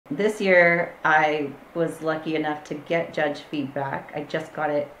this year I was lucky enough to get judge feedback. I just got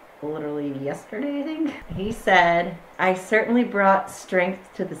it literally yesterday, I think. He said, I certainly brought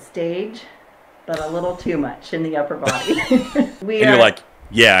strength to the stage, but a little too much in the upper body. And you're like,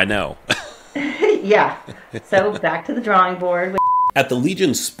 yeah, I know. Yeah. So back to the drawing board. At the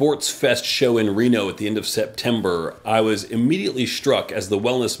Legion Sports Fest show in Reno at the end of September, I was immediately struck as the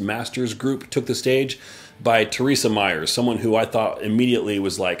Wellness Masters group took the stage by Teresa Myers, someone who I thought immediately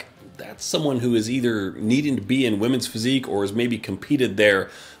was like, that's someone who is either needing to be in women's physique or has maybe competed there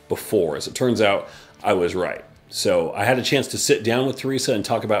before. As it turns out, I was right. So I had a chance to sit down with Teresa and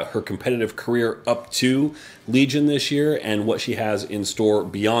talk about her competitive career up to Legion this year and what she has in store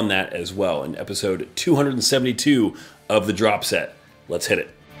beyond that as well in episode 272 of The Drop Set. Let's hit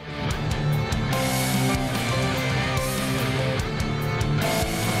it.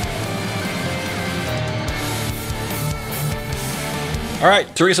 All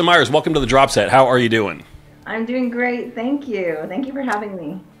right, Teresa Myers, welcome to The Drop Set. How are you doing? I'm doing great. Thank you. Thank you for having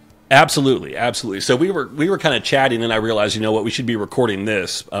me. Absolutely, absolutely. So we were kind of chatting, and I realized, you know what, we should be recording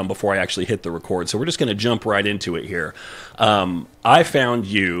this before I actually hit the record. So we're just going to jump right into it here. I found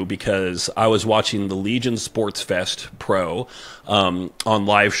you because I was watching the Legion Sports Fest Pro on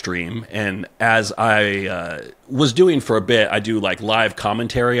live stream, and as I was doing for a bit, I do like live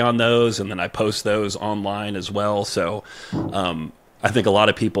commentary on those, and then I post those online as well. So I think a lot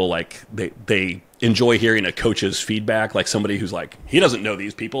of people like they enjoy hearing a coach's feedback, like somebody who's like, he doesn't know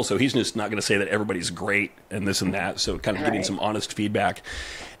these people, so he's just not going to say that everybody's great and this and that. So kind of getting some honest feedback.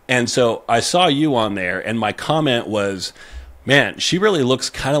 And so I saw you on there, and my comment was, man, she really looks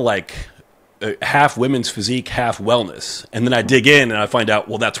kind of like half women's physique, half wellness. And then I dig in and I find out,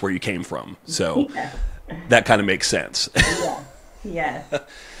 well, that's where you came from. So that kind of makes sense. Yeah.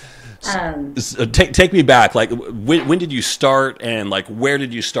 Take me back. Like, when did you start, and like, where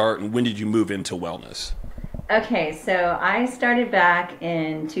did you start, and when did you move into wellness? Okay, so I started back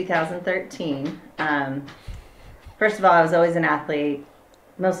in 2013. First of all, I was always an athlete,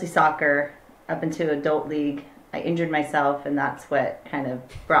 mostly soccer, up into adult league. I injured myself, and that's what kind of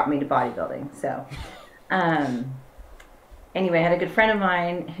brought me to bodybuilding. So, anyway, I had a good friend of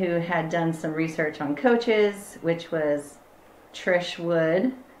mine who had done some research on coaches, which was Trish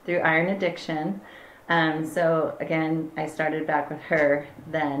Wood, through Iron Addiction. So again, I started back with her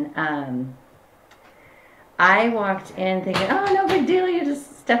then. I walked in thinking, oh, no big deal. You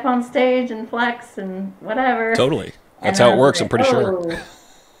just step on stage and flex and whatever. Totally. That's how it works, like, I'm pretty sure.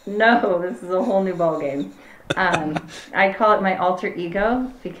 No, this is a whole new ballgame. I call it my alter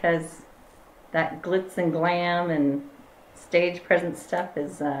ego because that glitz and glam and stage presence stuff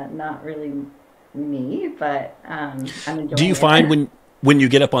is not really me, but I'm enjoying it. Do you find when you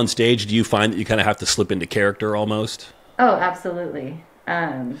get up on stage, do you find that you kind of have to slip into character almost? Oh, absolutely.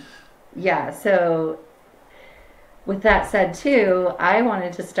 Yeah, so with that said too, I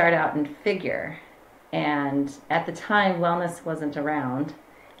wanted to start out in figure. And at the time, wellness wasn't around.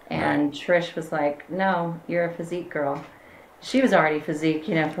 And Trish was like, no, you're a physique girl. She was already physique,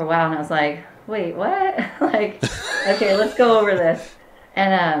 for a while. And I was like, wait, what? Like, okay, let's go over this.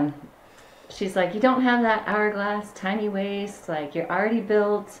 And she's like, you don't have that hourglass, tiny waist, like you're already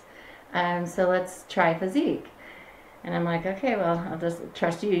built, so let's try physique. And I'm like, okay, well, I'll just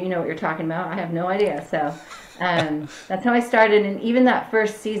trust you. You know what you're talking about. I have no idea. So that's how I started. And even that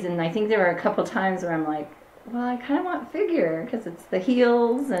first season, I think there were a couple times where I'm like, well, I kind of want figure because it's the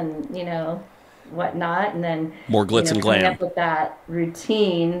heels and, whatnot. And then more glitz and glam. Coming up with that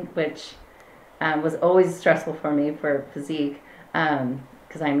routine, which was always stressful for me for physique.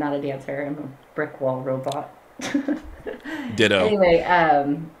 Because I'm not a dancer, I'm a brick wall robot. Ditto.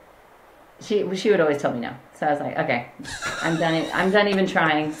 Anyway, she would always tell me no. So I was like, okay, I'm done even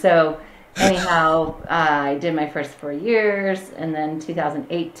trying. So anyhow, I did my first 4 years, and then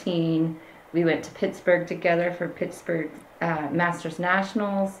 2018, we went to Pittsburgh together for Pittsburgh Masters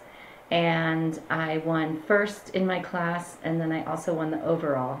Nationals, and I won first in my class, and then I also won the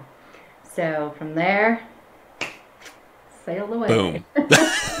overall. So from there, sailed away. Boom.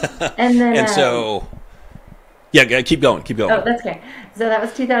 And then, and so, yeah, keep going. Oh, that's okay. So that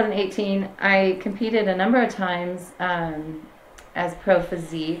was 2018. I competed a number of times as pro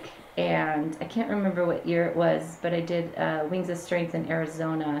physique, and I can't remember what year it was, but I did Wings of Strength in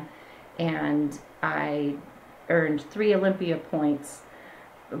Arizona, and I earned 3 Olympia points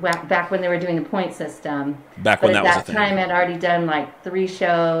back when they were doing the point system. Back when that was a thing. At that time, I'd already done like 3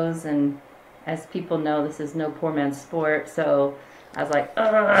 shows, and as people know, this is no poor man's sport, so I was like,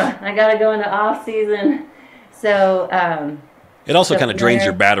 ugh, I gotta go into off season. So It also So kind of from drains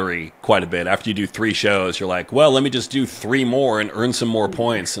your there, battery quite a bit. After you do 3 shows, you're like, well, let me just do 3 more and earn some more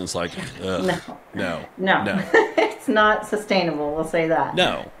points. And it's like, ugh, no, no, no, no, it's not sustainable. We'll say that.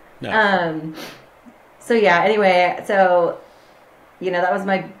 no, no. Um, so yeah, anyway, so, that was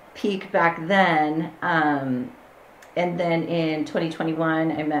my peak back then. And then in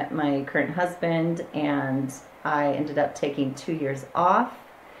 2021, I met my current husband, and I ended up taking 2 years off,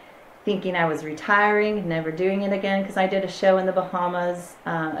 thinking I was retiring, never doing it again, because I did a show in the Bahamas,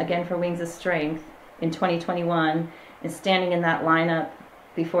 again for Wings of Strength in 2021, and standing in that lineup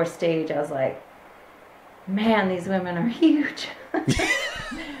before stage, I was like, man, these women are huge.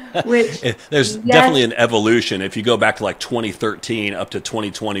 Which, There's yes, definitely an evolution. If you go back to like 2013 up to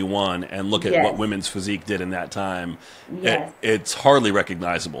 2021 and look at what yes, women's physique did in that time, yes, it's hardly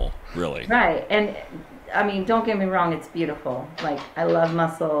recognizable, really. right. And I mean, don't get me wrong, it's beautiful. Like, I love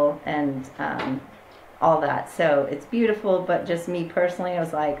muscle and all that. So it's beautiful, but just me personally, I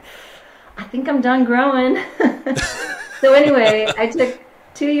was like, I think I'm done growing. So anyway, I took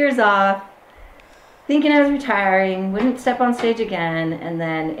 2 years off, thinking I was retiring, wouldn't step on stage again. And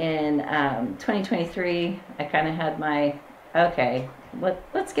then in 2023, I kind of had my, okay,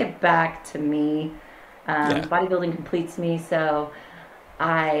 let's get back to me. Yeah. Bodybuilding completes me. So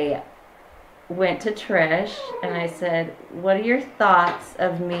I went to Trish and I said, what are your thoughts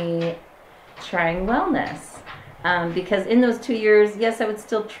of me trying wellness? Because in those 2 years, yes, I would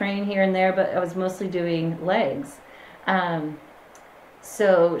still train here and there, but I was mostly doing legs.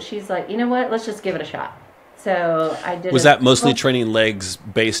 So she's like, you know what? Let's just give it a shot. So I did. Was that mostly training legs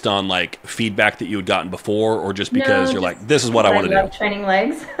based on like feedback that you had gotten before, or just because No, you're just like, this is what I want to love do? training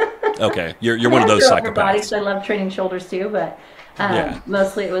legs. Okay, you're one of those Upper body, psychopaths. so I love training shoulders too, but Yeah.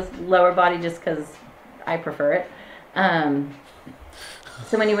 mostly it was lower body just because I prefer it.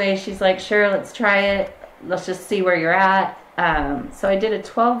 So anyway, she's like, sure, let's try it. Let's just see where you're at. So I did a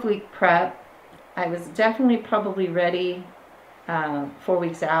 12-week prep. I was definitely probably ready 4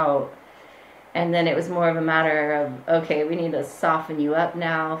 weeks out. And then it was more of a matter of, okay, we need to soften you up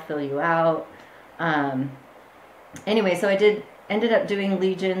now, fill you out. Anyway, so I ended up doing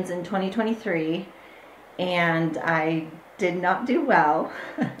Legions in 2023, and I did not do well.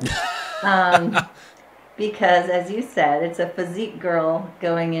 Because, as you said, it's a physique girl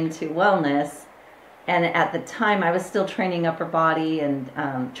going into wellness. And at the time, I was still training upper body and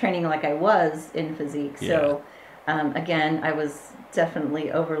training like I was in physique. Yeah. So, again, I was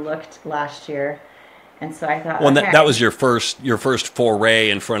definitely overlooked last year. And so I thought, Well, and okay, that was your first foray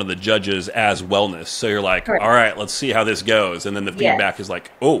in front of the judges as wellness. So you're like, correct. all right, let's see how this goes. And then the Yes. feedback is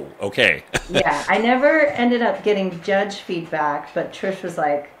like, oh, okay. Yeah, I never ended up getting judge feedback, but Trish was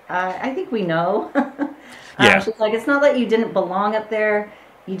like, I think we know. Yeah. She's like, it's not that you didn't belong up there,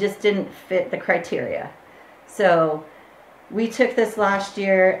 you just didn't fit the criteria. So we took this last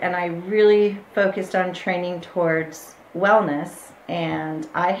year, and I really focused on training towards wellness, and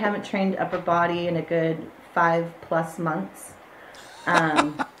I haven't trained upper body in a good 5+ months.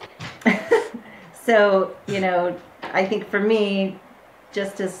 So, I think for me,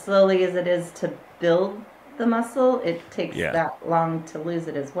 just as slowly as it is to build the muscle, it takes Yeah. that long to lose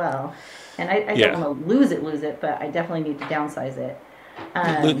it as well. And I Yeah. don't want to lose it, but I definitely need to downsize it.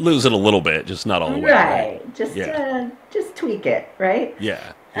 Lose it a little bit, just not all the way. Right. Just Yeah. just tweak it, right? Yeah.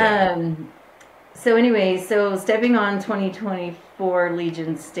 Yeah. So anyway, so stepping on 2024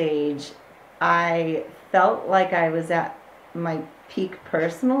 Legion stage, I felt like I was at my peak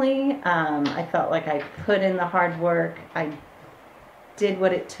personally. I felt like I put in the hard work. I did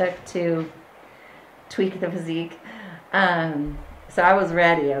what it took to tweak the physique. So I was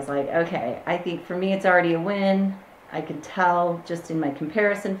ready. I was like, okay, I think for me it's already a win. I could tell just in my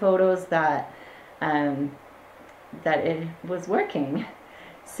comparison photos that that it was working.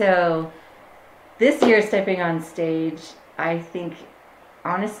 So this year stepping on stage, I think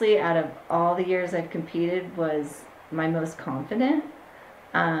honestly out of all the years I've competed was my most confident.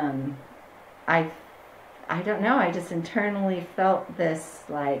 I don't know, I just internally felt this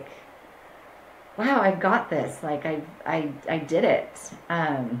like, wow, I've got this. Like I did it.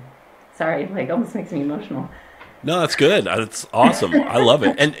 Sorry, like almost makes me emotional. No, that's good. That's awesome. I love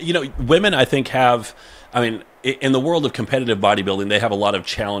it. And, women, I think, have, in the world of competitive bodybuilding, they have a lot of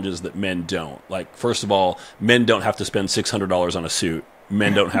challenges that men don't. Like, first of all, men don't have to spend $600 on a suit.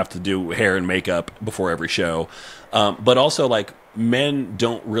 Men don't have to do hair and makeup before every show. But also, like, men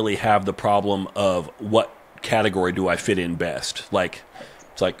don't really have the problem of what category do I fit in best. Like,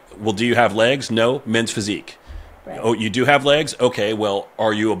 it's like, well, do you have legs? No, men's physique. Right. Oh, you do have legs? Okay, well,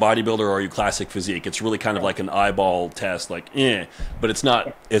 are you a bodybuilder or are you classic physique? It's really kind of like an eyeball test, like, but it's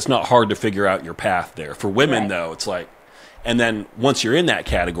not hard to figure out your path there. For women, Right. though, it's like, And then once you're in that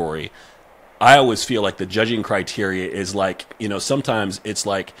category, I always feel like the judging criteria is like, sometimes it's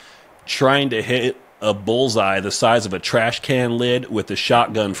like trying to hit a bullseye the size of a trash can lid with a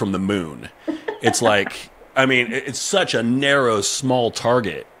shotgun from the moon. It's like, it's such a narrow, small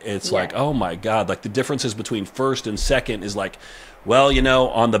target. It's like, oh my God, like the differences between first and second is like, well,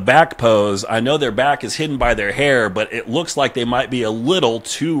 on the back pose, I know their back is hidden by their hair, but it looks like they might be a little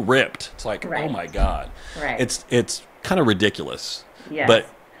too ripped. It's like, oh my God. Right. It's kind of ridiculous. Yes. But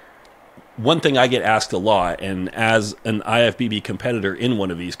one thing I get asked a lot, and as an IFBB competitor in one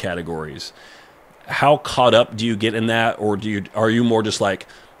of these categories, how caught up do you get in that? Or are you more just like,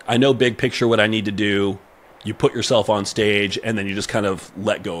 I know big picture what I need to do, you put yourself on stage, and then you just kind of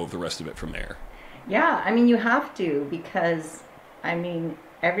let go of the rest of it from there? Yeah, you have to, because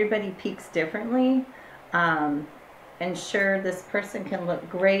everybody peaks differently. And sure, this person can look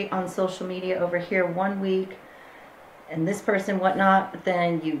great on social media over here one week, and this person whatnot, but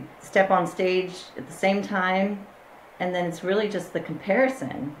then you step on stage at the same time, and then it's really just the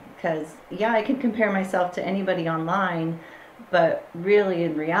comparison. Because, yeah, I can compare myself to anybody online, but really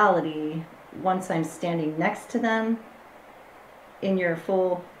in reality, once I'm standing next to them in your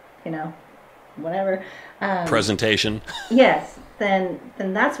full, whatever presentation, yes, then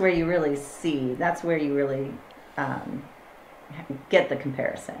that's where you really see, that's where you really get the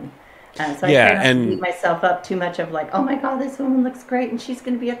comparison. So I try not to beat myself up too much of like, oh my God, this woman looks great and she's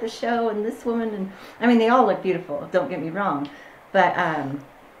going to be at the show, and this woman, and they all look beautiful, don't get me wrong, but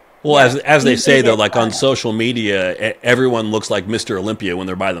well, as they say though, like on social media, everyone looks like Mr. Olympia when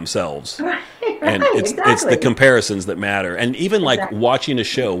they're by themselves. Right, and it's the comparisons that matter. And even like watching a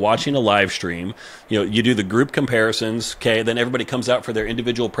show, watching a live stream, you do the group comparisons, okay, then everybody comes out for their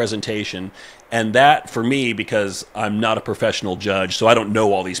individual presentation. And that, for me, because I'm not a professional judge, so I don't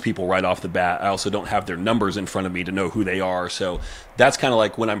know all these people right off the bat. I also don't have their numbers in front of me to know who they are. So that's kind of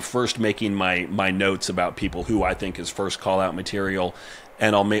like when I'm first making my notes about people who I think is first call-out material.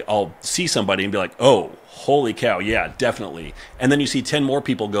 And I'll see somebody and be like, oh, holy cow, yeah, definitely. And then you see 10 more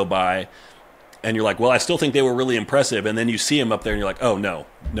people go by, and you're like, well, I still think they were really impressive. And then you see them up there, and you're like, oh, no,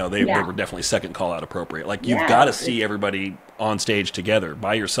 they were definitely second call-out appropriate. Like, you've got to see everybody on stage together.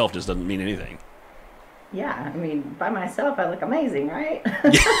 By yourself just doesn't mean anything. Yeah, by myself, I look amazing, right?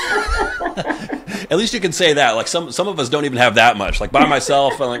 At least you can say that. Like, some of us don't even have that much. Like, by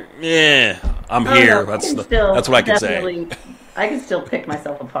myself, I'm like, I'm here. No, that's what I can say. I can still pick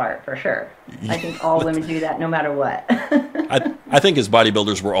myself apart, for sure. I think all women do that no matter what. I think as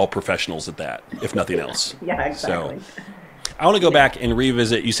bodybuilders, we're all professionals at that, if nothing else. Yeah, exactly. So, I want to go back and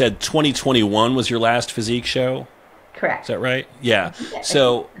revisit. You said 2021 was your last physique show? Correct. Is that right? Yeah.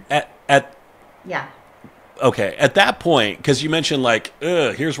 So, yeah. Okay, at that point, because you mentioned like,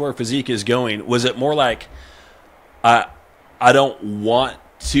 here's where physique is going, was it more like, I don't want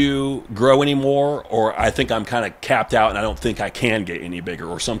to grow anymore, or I think I'm kind of capped out and I don't think I can get any bigger,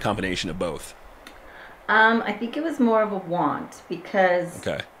 or some combination of both? I think it was more of a want, because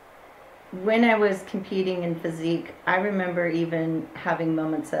when I was competing in physique, I remember even having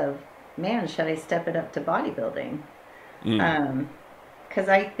moments of, man, should I step it up to bodybuilding? Because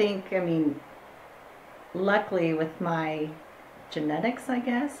I think, luckily with my genetics, I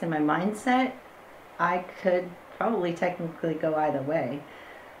guess, and my mindset, I could probably technically go either way.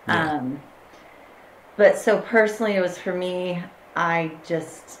 Yeah. But so personally, it was for me, I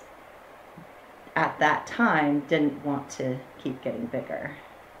just, at that time, didn't want to keep getting bigger.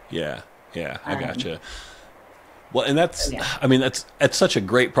 Yeah, I gotcha. Well, and that's, that's such a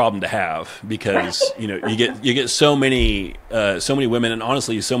great problem to have, because you get so many women, and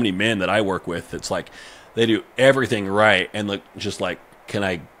honestly so many men that I work with. It's like they do everything right, and look, just like, can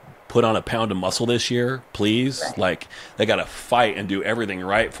I put on a pound of muscle this year, please? Right. Like, they got to fight and do everything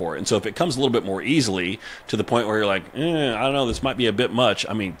right for it. And so if it comes a little bit more easily to the point where you're like, I don't know, this might be a bit much.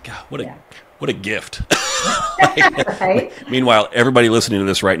 God, what a gift. Right? Meanwhile, everybody listening to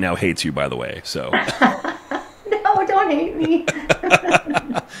this right now hates you, by the way. So. No, don't hate me.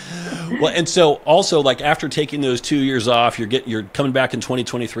 Well, and so also, like, after taking those 2 years off, you're coming back in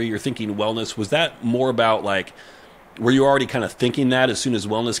 2023. You're thinking wellness. Was that more about like, were you already kind of thinking that as soon as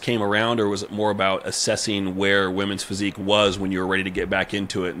wellness came around, or was it more about assessing where women's physique was when you were ready to get back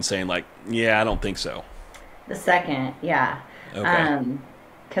into it and saying like, yeah, I don't think so? The second, yeah. Okay.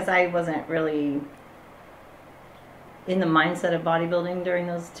 Because I wasn't really in the mindset of bodybuilding during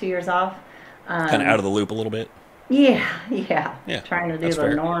those 2 years off. Kind of out of the loop a little bit. Yeah. Trying to do the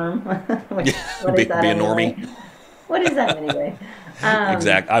fair. norm. Be a normie. What is that anyway?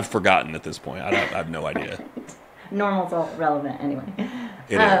 Exactly. I've forgotten at this point. I have no idea. Normal's all relevant anyway.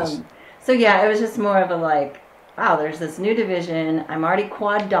 It is. So yeah, it was just more of a like, wow, there's this new division. I'm already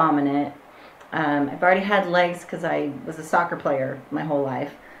quad dominant. I've already had legs because I was a soccer player my whole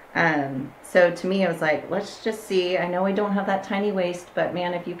life. So to me, I was like, let's just see. I know I don't have that tiny waist, but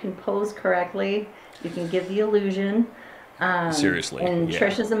man, if you can pose correctly, you can give the illusion. Seriously. And Yeah.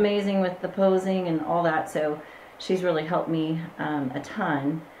 Trish is amazing with the posing and all that. So she's really helped me a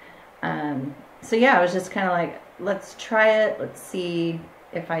ton. So yeah, I was just kind of like, let's try it. Let's see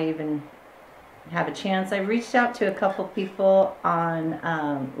if I even have a chance. I reached out to a couple people on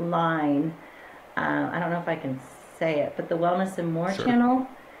line. I don't know if I can say it, but the Wellness and More Sure. channel.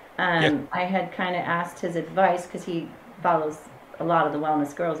 Yeah. I had kind of asked his advice because he follows a lot of the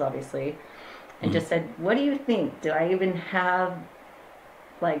wellness girls, obviously, and just said, "What do you think? Do I even have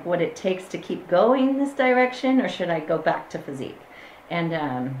like what it takes to keep going in this direction, or should I go back to physique?" And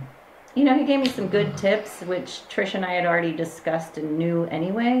he gave me some good tips, which Trish and I had already discussed and knew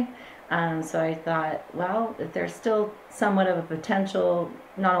anyway. So I thought, well, if there's still somewhat of a potential,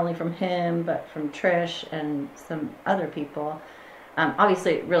 not only from him, but from Trish and some other people.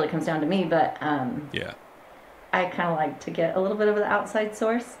 Obviously, it really comes down to me, but Yeah. I kind of like to get a little bit of the outside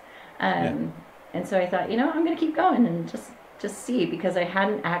source. Yeah. And so I thought, I'm going to keep going and just see, because I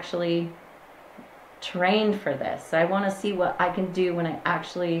hadn't actually trained for this. So I want to see what I can do when I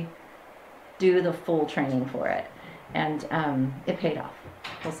actually do the full training for it. And it paid off.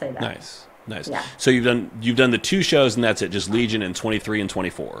 We'll say that. Nice. Yeah. So you've done the 2 shows, and that's it, just Legion in 23 and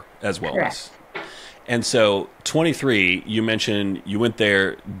 24 as well. Correct. And so 23, you mentioned you went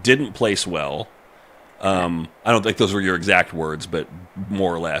there, didn't place well. I don't think those were your exact words, but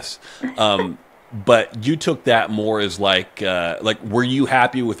more or less. But you took that more as like, were you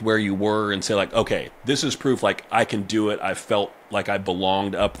happy with where you were and say like, okay, this is proof like I can do it. I felt like I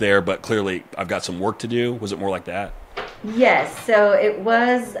belonged up there, but clearly I've got some work to do. Was it more like that? Yes. So it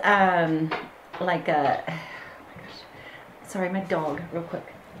was like a. Oh my gosh. Sorry, my dog. Real quick.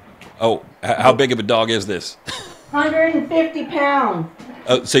 Oh, how big of a dog is this? 150 pounds.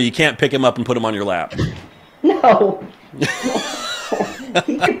 Oh, so you can't pick him up and put him on your lap. No.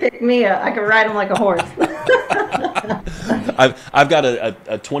 He could pick me up. I could ride him like a horse. I've got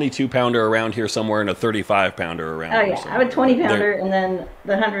a 22 pounder around here somewhere and a 35 pounder around. Oh here yeah, I somewhere. have a 20 pounder They're- and then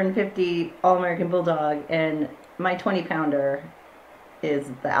the 150 All American Bulldog, and my 20 pounder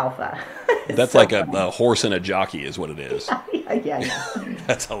is the alpha. It's That's so like funny. a horse and a jockey is what it is. Yeah.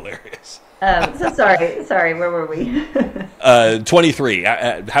 That's hilarious. So sorry, where were we? 23.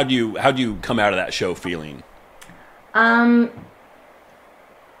 How do you come out of that show feeling?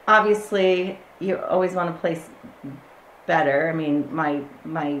 Obviously, you always want to place better. I mean, my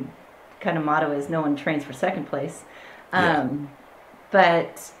kind of motto is no one trains for second place. Yeah.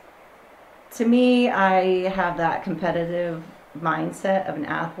 But to me, I have that competitive mindset of an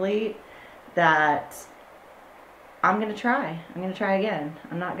athlete that I'm going to try. I'm going to try again.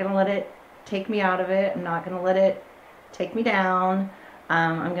 I'm not going to let it take me out of it. I'm not going to let it take me down.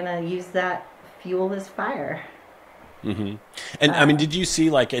 I'm going to use that fuel as fire. Mm-hmm. And I mean, did you see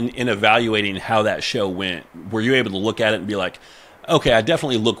like in evaluating how that show went, were you able to look at it and be like, okay, I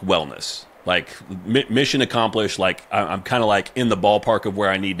definitely look wellness, like mission accomplished, like I'm kind of like in the ballpark of where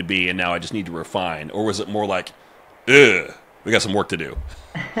I need to be, and now I just need to refine? Or was it more like, ugh, we got some work to do?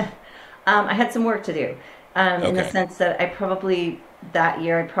 I had some work to do, in the Okay. sense that that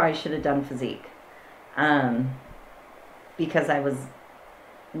year I probably should have done physique, because I was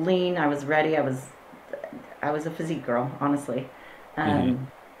lean, I was ready, I was a physique girl, honestly.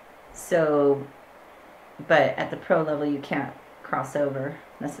 So, but at the pro level, you can't cross over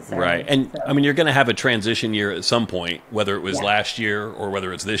necessarily. Right. And So, I mean, you're going to have a transition year at some point, whether it was Yeah. last year or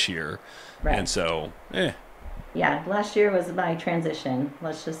whether it's this year. Right. And so, yeah, last year was my transition.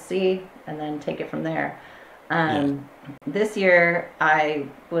 Let's just see, and then take it from there. This year, I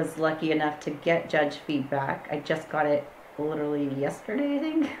was lucky enough to get judge feedback. I just got it literally yesterday, I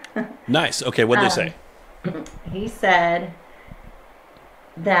think. nice. Okay. What'd they say? He said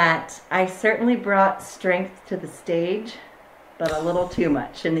that I certainly brought strength to the stage, but a little too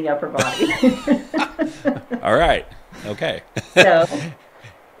much in the upper body. All right. Okay. So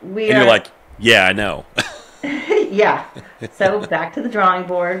And you're like, yeah, I know. yeah. So back to the drawing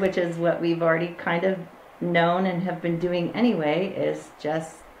board, which is what we've already kind of known and have been doing anyway, is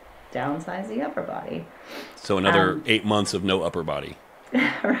just downsize the upper body. So another 8 months of no upper body.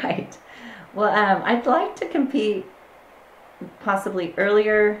 Right. Well, I'd like to compete possibly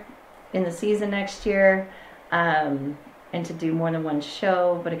earlier in the season next year, and to do more than one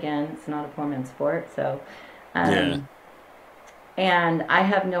show. But again, it's not a four-man sport, so. Yeah. And I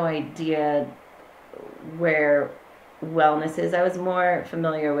have no idea where wellness is. I was more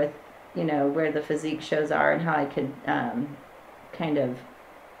familiar with where the physique shows are and how I could kind of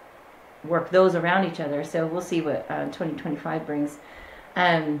work those around each other. So we'll see what 2025 brings.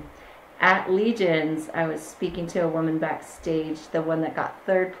 At Legion's, I was speaking to a woman backstage, the one that got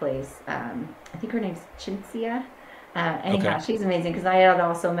third place. I think her name's Chintzia. Anyhow, she's amazing because I had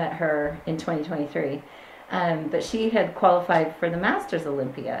also met her in 2023. But she had qualified for the Masters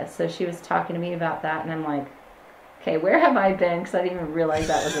Olympia. So she was talking to me about that, and I'm like, okay, where have I been? Because I didn't even realize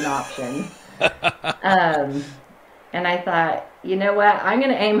that was an option. And I thought, you know what? I'm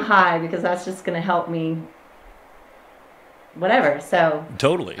going to aim high because that's just going to help me whatever. So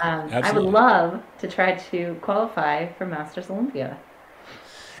totally. I would love to try to qualify for Masters Olympia.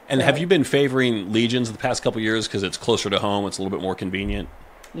 And have you been favoring Legions the past couple of years because it's closer to home, it's a little bit more convenient?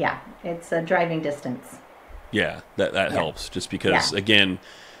 Yeah, it's a driving distance. Yeah, that helps just because, again,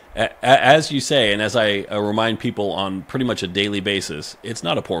 as you say, and as I remind people on pretty much a daily basis, it's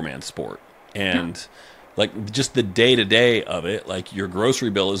not a poor man's sport. And like just the day-to-day of it, like your grocery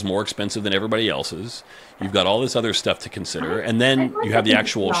bill is more expensive than everybody else's. You've got all this other stuff to consider. And then you have the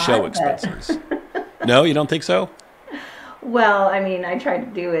actual show expenses. No, you don't think so? Well, I mean, I try to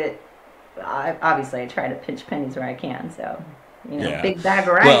do it. Obviously, I try to pinch pennies where I can. So, big bag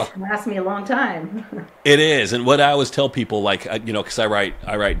of rice can last me a long time. It is. And what I always tell people, like, because I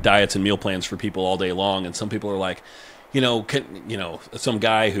write diets and meal plans for people all day long. And some people are like, some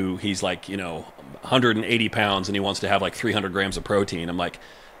guy who he's like, 180 pounds and he wants to have like 300 grams of protein. I'm like,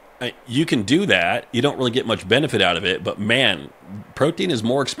 you can do that. You don't really get much benefit out of it. But man, protein is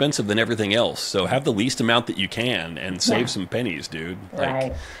more expensive than everything else. So have the least amount that you can and save some pennies, dude.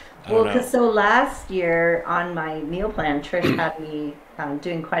 Right. Well, so last year on my meal plan, Trish had me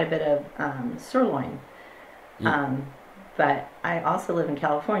doing quite a bit of sirloin. But I also live in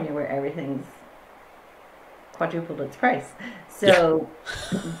California where everything's quadrupled its price. So,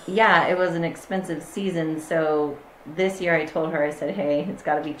 it was an expensive season. So this year I told her, I said, hey, it's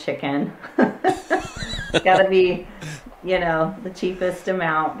got to be chicken. It's got to be, the cheapest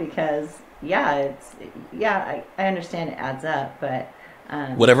amount because, I understand it adds up, but...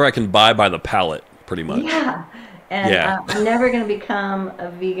 whatever I can buy by the pallet, pretty much. Yeah. And I'm never going to become a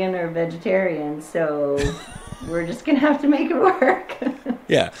vegan or vegetarian, so we're just going to have to make it work.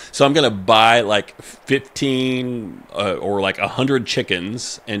 Yeah. So I'm going to buy like 15 or like 100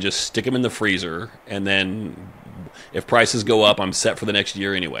 chickens and just stick them in the freezer. And then if prices go up, I'm set for the next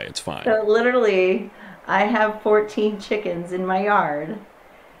year anyway. It's fine. So literally, I have 14 chickens in my yard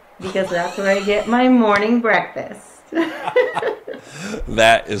because that's where I get my morning breakfast.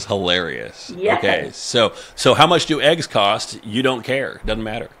 That is hilarious. Yes. Okay, so how much do eggs cost? You don't care. Doesn't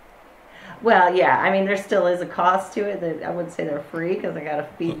matter. Well, yeah. I mean, there still is a cost to it. I wouldn't say they're free because I got to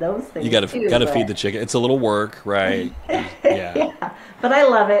feed those things. You got to feed the chicken. It's a little work, right? Yeah. But I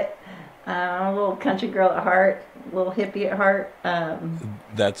love it. I'm a little country girl at heart, a little hippie at heart.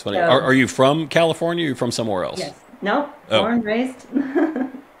 That's funny. Are you from California? Or are you from somewhere else? Yes. No. Born, raised.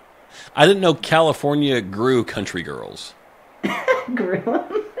 I didn't know California grew country girls. Grew them?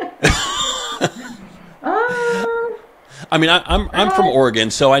 I mean, I'm from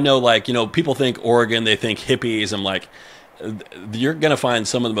Oregon, so I know, like, people think Oregon, they think hippies. I'm like, you're going to find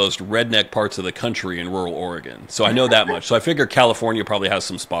some of the most redneck parts of the country in rural Oregon. So I know that much. So I figure California probably has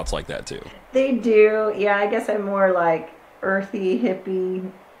some spots like that, too. They do. Yeah, I guess I'm more like earthy,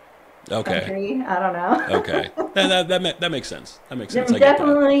 hippie country. I don't know. Okay. That makes sense. That makes sense. I'm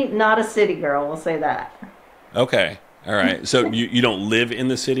definitely not a city girl, we'll say that. Okay. All right. So you don't live in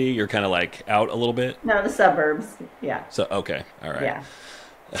the city? You're kind of like out a little bit? No, the suburbs. Yeah. So, okay. All right. Yeah.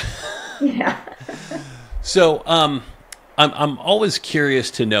 Yeah. So, I'm always curious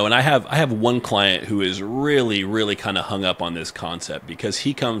to know, and I have one client who is really, really kind of hung up on this concept because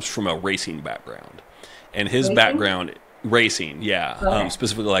he comes from a racing background. And his background, racing,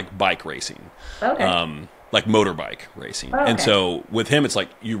 specifically like bike racing. Okay. Like motorbike racing. Okay. And so with him, it's like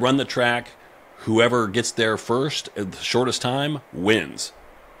you run the track, whoever gets there first at the shortest time wins.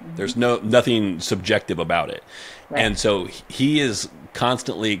 Mm-hmm. There's nothing subjective about it. Right. And so he is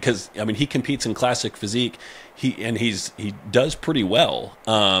constantly, because I mean he competes in classic physique, he does pretty well.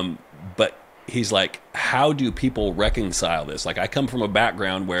 But he's like, how do people reconcile this? Like, I come from a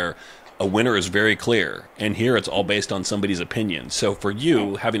background where a winner is very clear, and here it's all based on somebody's opinion. So for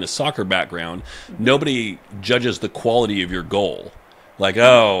you, having a soccer background, nobody judges the quality of your goal. Like,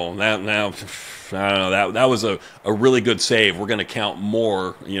 oh, I don't know, that was a really good save. We're going to count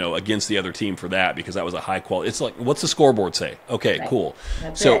more, against the other team for that because that was a high quality. It's like, what's the scoreboard say? Okay, cool.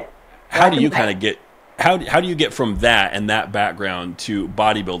 That's so it. how do you kind of how do you get from that and that background to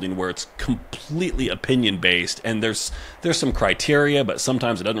bodybuilding, where it's completely opinion based, and there's some criteria, but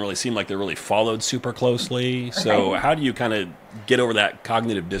sometimes it doesn't really seem like they're really followed super closely. So how do you kind of get over that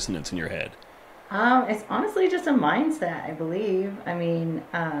cognitive dissonance in your head? It's honestly just a mindset, I believe. I mean,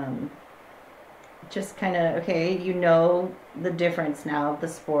 just kind of, okay, you know the difference now of the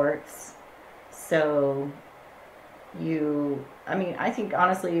sports. So I mean, I think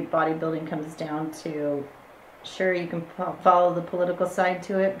honestly bodybuilding comes down to, sure, you can follow the political side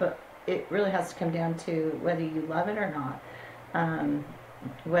to it, but it really has to come down to whether you love it or not.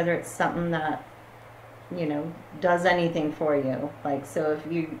 Whether it's something that, does anything for you. Like, so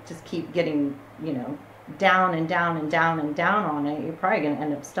if you just keep getting, down and down and down and down on it, you're probably going to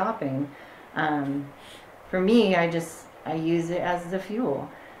end up stopping. For me, I use it as the fuel.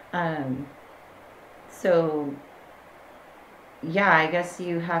 So yeah, I guess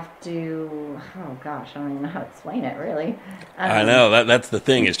you have to, oh gosh, I don't even know how to explain it really. I know that's the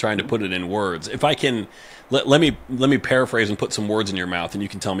thing, is trying to put it in words. If I can, let me paraphrase and put some words in your mouth, and you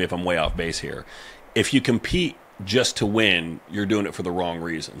can tell me if I'm way off base here. If you compete just to win, you're doing it for the wrong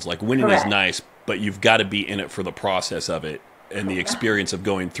reasons. Like, winning Correct. is nice, but you've got to be in it for the process of it and the experience of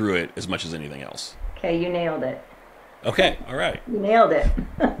going through it as much as anything else. Okay, you nailed it. Okay, all right. You nailed it.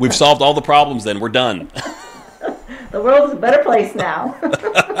 We've solved all the problems then. We're done. The world's a better place now.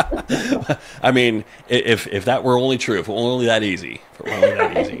 I mean, if that were only true, if it were only that easy. If it were only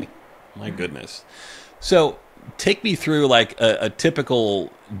that easy. My goodness. So take me through like a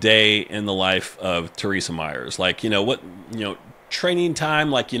typical day in the life of Teresa Myers. Like, training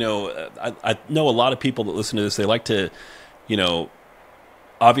time, like, I know a lot of people that listen to this, they like to,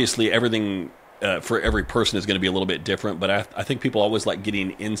 obviously everything for every person is going to be a little bit different, but I think people always like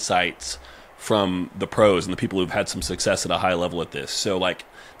getting insights from the pros and the people who've had some success at a high level at this. So, like,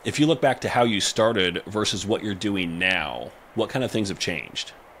 if you look back to how you started versus what you're doing now, what kind of things have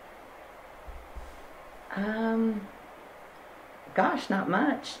changed? Gosh, not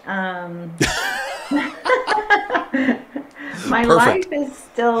much. My Perfect. life is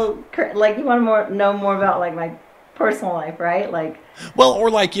still like, you want to know more about like my personal life, right? Like, well,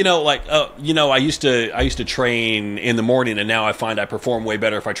 or like, I used to train in the morning, and now I find I perform way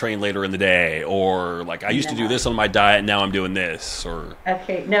better if I train later in the day, or like I used to do this on my diet, and now I'm doing this, or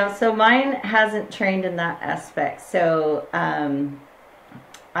okay, no, so mine hasn't trained in that aspect. So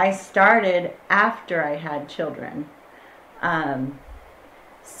I started after I had children.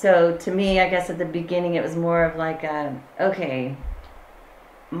 So to me, I guess at the beginning it was more of like, okay,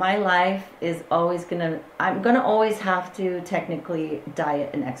 my life is always I'm gonna always have to technically diet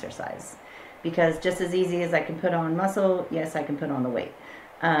and exercise, because just as easy as I can put on muscle, yes, I can put on the weight.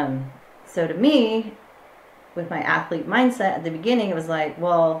 So to me, with my athlete mindset at the beginning, it was like,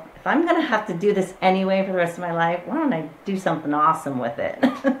 well, if I'm gonna have to do this anyway for the rest of my life, why don't I do something awesome with it?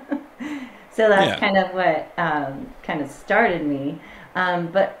 So that's kind of what kind of started me.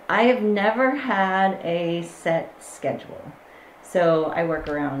 But I have never had a set schedule. So I work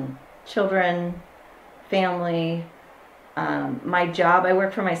around children, family, my job. I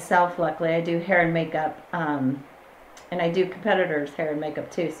work for myself, luckily. I do hair and makeup, and I do competitors' hair and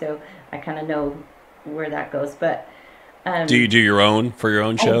makeup too, so I kind of know where that goes. But do you do your own for your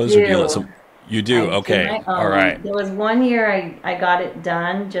own shows? Or do you let some? You do? Okay. All right. There was one year I got it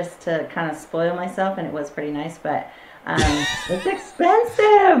done just to kind of spoil myself, and it was pretty nice, but it's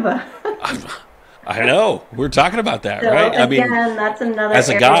expensive. I know. We're talking about that, So, right? I mean, again, that's another as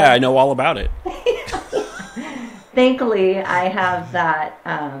a area. guy, I know all about it. Thankfully, I have that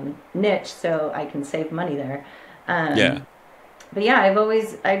niche, so I can save money there. Yeah. But yeah,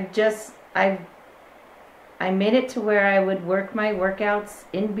 I made it to where I would work my workouts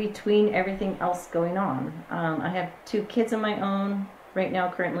in between everything else going on. I have 2 kids of my own right now,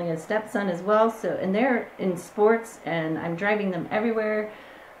 currently a stepson as well. So, and they're in sports, and I'm driving them everywhere.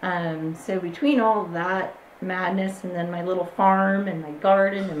 So between all that madness, and then my little farm and my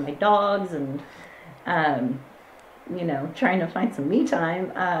garden and my dogs, and trying to find some me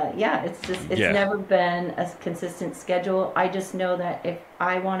time, it's never been a consistent schedule. I just know that if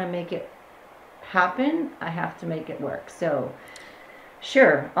I want to make it happen, I have to make it work. So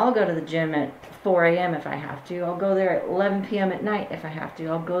sure, I'll go to the gym at 4 a.m. if I have to. I'll go there at 11 p.m. at night if I have to.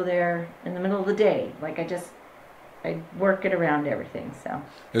 I'll go there in the middle of the day. Like, I work it around everything. So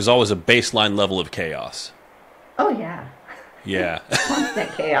There's always a baseline level of chaos. oh yeah, Yeah.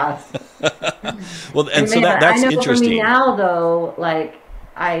 constant chaos. Well, and so Man, that's I know interesting. for me now, though, like,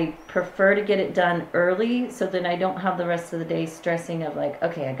 I prefer to get it done early, so then I don't have the rest of the day stressing of like,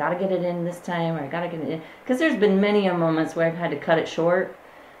 okay, I gotta get it in this time, or I gotta get it in. Because there's been many a moments where I've had to cut it short,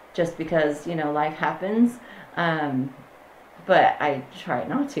 just because, you know, life happens. But I try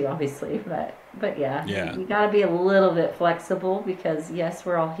not to, obviously. But yeah, you got to be a little bit flexible because, yes,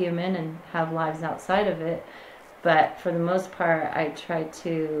 we're all human and have lives outside of it. But for the most part, I try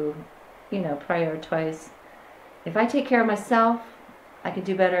to, you know, prioritize. If I take care of myself, I can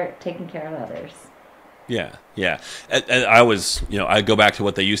do better at taking care of others. Yeah, yeah. And I was, you know, I go back to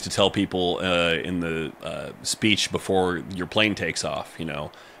what they used to tell people in the speech before your plane takes off, you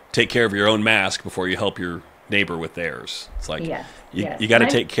know, take care of your own mask before you help your neighbor with theirs. It's like, you got to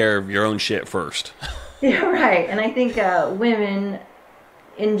take care of your own shit first. Yeah, right. And I think women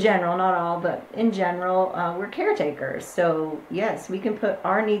in general, not all, but in general, we're caretakers. So, yes, we can put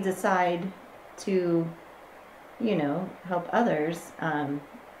our needs aside to, you know, help others.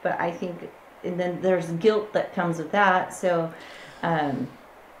 But I think, and then there's guilt that comes with that. So, I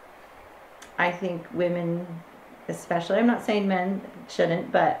think women, especially, I'm not saying men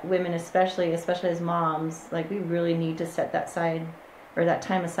shouldn't, but women especially as moms, like we really need to set that side or that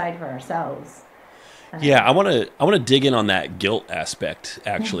time aside for ourselves. Yeah, I want to dig in on that guilt aspect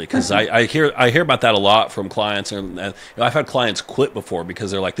actually, because I hear about that a lot from clients, and you know, I've had clients quit before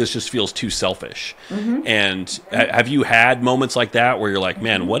because they're like, this just feels too selfish. And have you had moments like that where you're like,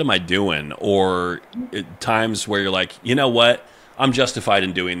 man, what am I doing? Or times where you're like, you know what, I'm justified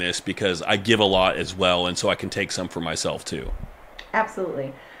in doing this because I give a lot as well, and so I can take some for myself too.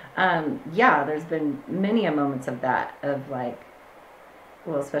 Absolutely. Yeah, there's been many a moments of that, of like,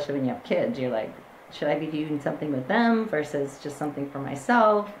 well, especially when you have kids, you're like, should I be doing something with them versus just something for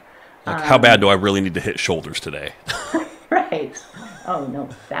myself? Like, how bad do I really need to hit shoulders today? Right. Oh, no,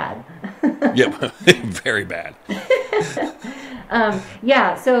 bad. Yep, very bad.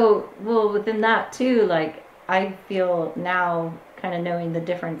 Yeah, so, well, within that too, like, I feel now kind of knowing the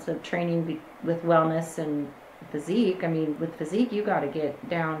difference of training with wellness and physique. I mean, with physique, you got to get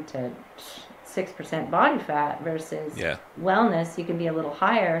down to 6% body fat versus wellness, you can be a little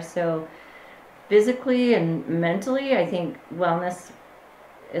higher. So, physically and mentally, I think wellness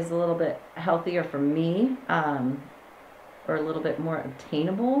is a little bit healthier for me, or a little bit more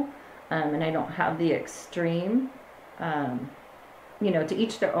obtainable, and I don't have the extreme, you know, to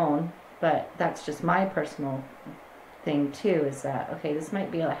each their own, but that's just my personal thing too, is that, okay, this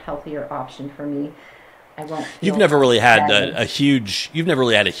might be a healthier option for me. I won't feel You've never really had a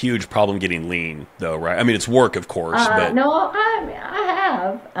huge problem getting lean though, right? I mean, it's work, of course, but no,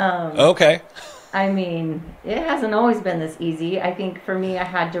 I have. Okay. I mean, it hasn't always been this easy. I think for me, I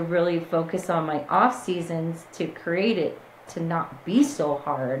had to really focus on my off seasons to create it to not be so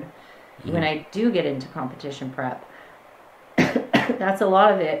hard when I do get into competition prep. That's a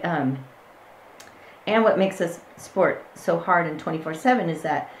lot of it. And what makes this sport so hard and 24/7 is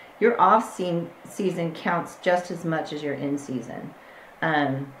that your off season counts just as much as your in season.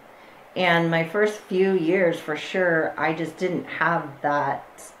 And my first few years, for sure, I just didn't have that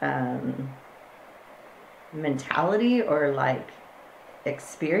mentality or like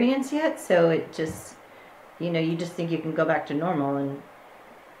experience yet. So it just, you know, you just think you can go back to normal, and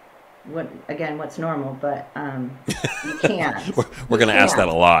what's normal? But you can't. We're going to ask that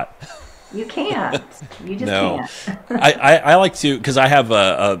a lot. You can't. You just can't. I like to, because I have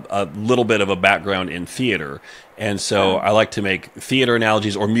a little bit of a background in theater, and so I like to make theater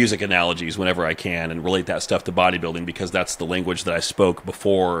analogies or music analogies whenever I can and relate that stuff to bodybuilding, because that's the language that I spoke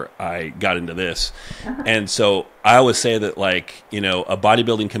before I got into this. And so I always say that, like, you know, a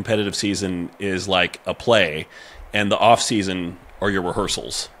bodybuilding competitive season is like a play, and the off season are your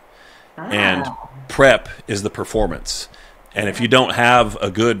rehearsals. And prep is the performance. And if you don't have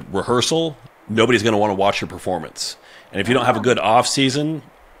a good rehearsal, nobody's going to want to watch your performance. And if you don't have a good off season,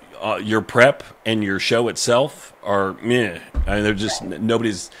 your prep and your show itself are meh. I mean, they're just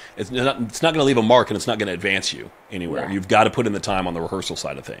it's not going to leave a mark, and it's not going to advance you anywhere. You've got to put in the time on the rehearsal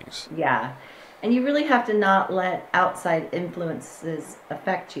side of things. Yeah. And you really have to not let outside influences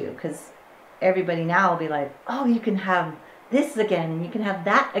affect you, because everybody now will be like, oh, you can have this again, and you can have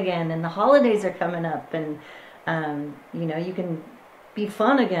that again, and the holidays are coming up, and you know, you can be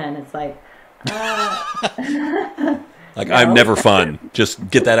fun again. It's like, like, no. I'm never fun. Just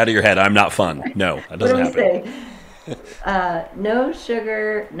get that out of your head. I'm not fun. No, that doesn't happen. Say? No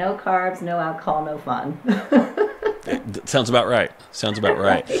sugar, no carbs, no alcohol, no fun. Sounds about right. So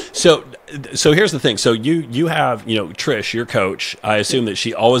here's the thing. So you have, you know, Trish, your coach. I assume that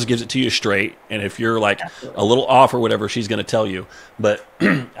she always gives it to you straight, and if you're like a little off or whatever, she's going to tell you. But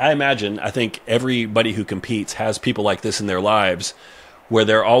I think everybody who competes has people like this in their lives, where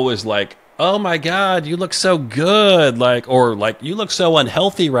they're always like, oh my God, you look so good, like, or like, you look so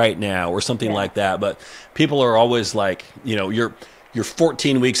unhealthy right now, or something like that. But people are always like, you know, you're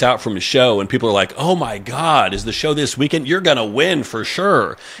 14 weeks out from the show and people are like, oh my God, is the show this weekend? You're going to win for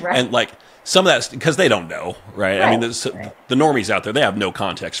sure. Right. And like some of that's because they don't know, right? I mean, Right. the normies out there, they have no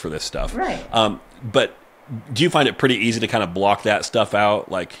context for this stuff. Right. But do you find it pretty easy to kind of block that stuff out?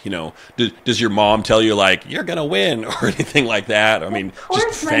 Like, does your mom tell you like, you're going to win or anything like that? I mean,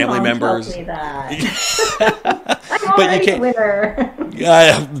 just family members. Tells me that. I'm But already a winner.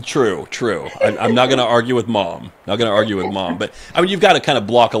 Yeah, true. I'm not going to argue with mom. But I mean, you've got to kind of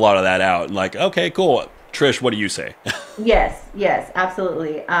block a lot of that out. And like, okay, cool. Trish, what do you say? Yes,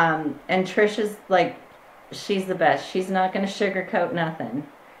 absolutely. And Trish is like, she's the best. She's not going to sugarcoat nothing.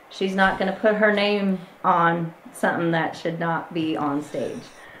 She's not going to put her name on something that should not be on stage.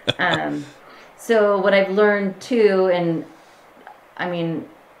 So what I've learned too, and I mean,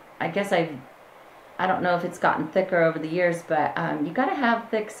 I guess I don't know if it's gotten thicker over the years, but you got to have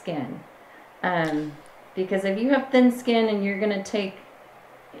thick skin. Because if you have thin skin and you're going to take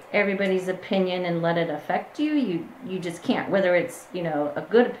everybody's opinion and let it affect you, you just can't. Whether it's, a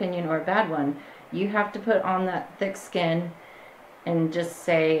good opinion or a bad one, you have to put on that thick skin and just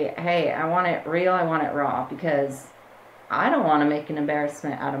say, hey, I want it real, I want it raw, because I don't want to make an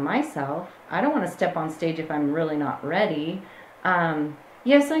embarrassment out of myself. I don't want to step on stage if I'm really not ready.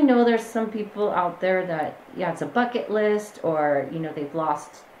 Yes, I know there's some people out there that, it's a bucket list, or, they've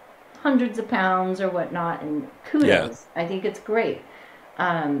lost hundreds of pounds or whatnot, and kudos. Yeah. I think it's great.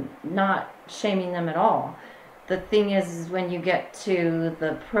 Not shaming them at all. The thing is when you get to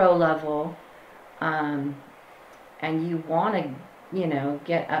the pro level, and you want to,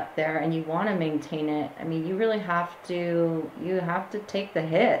 get up there and you want to maintain it. I mean, you really have to take the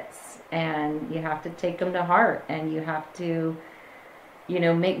hits, and you have to take them to heart, and you have to,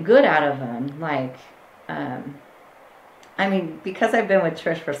 make good out of them. Like, I mean, because I've been with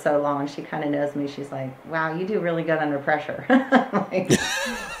Trish for so long, she kind of knows me. She's like, wow, you do really good under pressure. Like,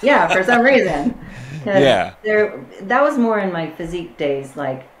 yeah, for some reason. Yeah. That was more in my physique days.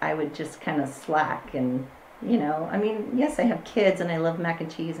 Like, I would just kind of slack and, I mean, yes, I have kids and I love mac and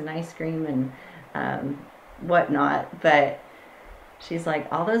cheese and ice cream and whatnot. But she's like,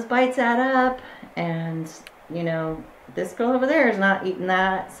 all those bites add up. And, this girl over there is not eating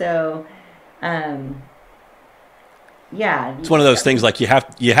that. So, yeah, it's one of those things like you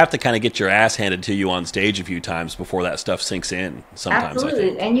have to kind of get your ass handed to you on stage a few times before that stuff sinks in. Sometimes, absolutely. I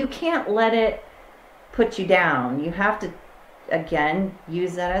think, and you can't let it put you down. You have to, again,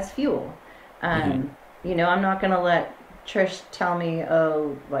 use that as fuel. I'm not going to let Trish tell me,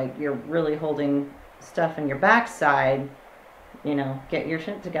 oh, like you're really holding stuff in your backside. Get your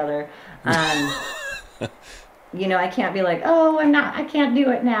shit together. I can't be like, oh, I can't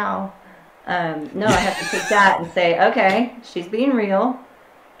do it now. No, I have to take that and say, okay, she's being real,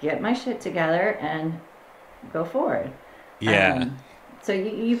 get my shit together and go forward. Yeah. So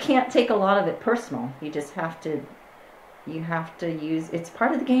you can't take a lot of it personal. You just have to use, it's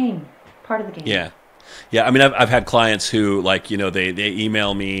part of the game. Yeah. Yeah, I mean, I've had clients who, like, they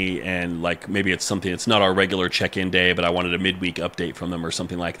email me and, like, maybe it's something, it's not our regular check-in day, but I wanted a midweek update from them or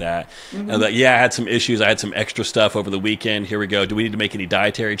something like that. Mm-hmm. And I had some issues. I had some extra stuff over the weekend. Here we go. Do we need to make any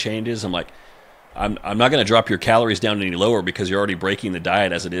dietary changes? I'm like, I'm not going to drop your calories down any lower because you're already breaking the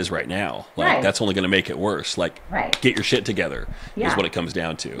diet as it is right now. Like, right. That's only going to make it worse. Like, right. Get your shit together is what it comes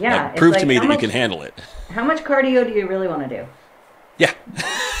down to. Yeah, like, prove to me that you can handle it. How much cardio do you really want to do? Yeah.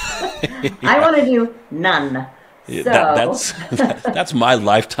 I want to do none. So. That's my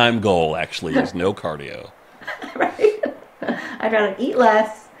lifetime goal, actually, is no cardio. Right? I'd rather eat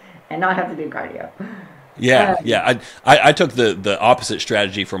less and not have to do cardio. Yeah. I took the opposite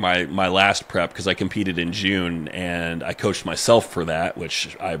strategy for my last prep because I competed in June and I coached myself for that,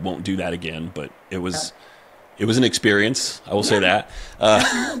 which I won't do that again, but it was an experience. I will say that.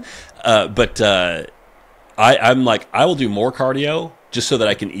 But I'm like, I will do more cardio just so that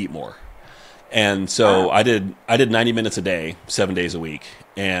I can eat more. And so I did 90 minutes a day, 7 days a week,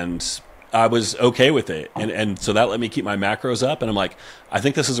 and I was okay with it. And so that let me keep my macros up. And I'm like, I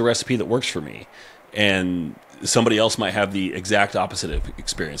think this is a recipe that works for me. And somebody else might have the exact opposite of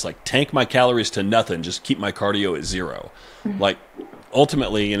experience. Like, tank my calories to nothing, just keep my cardio at 0. Like,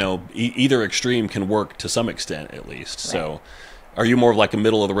 ultimately, either extreme can work to some extent, at least. Right. So are you more of like a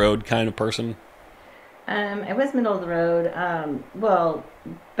middle of the road kind of person? I was middle of the road. Well,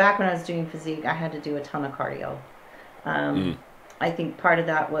 back when I was doing physique, I had to do a ton of cardio. I think part of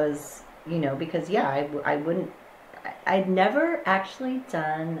that was, because I'd never actually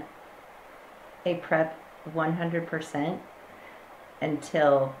done a prep 100%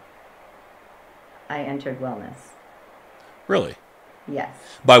 until I entered wellness. Really? Yes.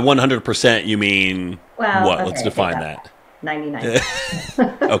 By 100%, you mean what? Okay, Let's define that. 99.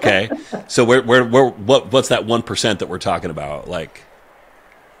 Okay. So what's that 1% that we're talking about? Like,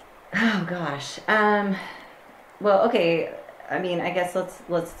 Oh gosh. Well, okay. I mean, I guess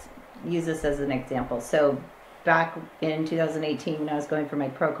let's use this as an example. So back in 2018 when I was going for my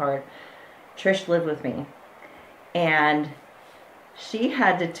pro card, Trish lived with me, and she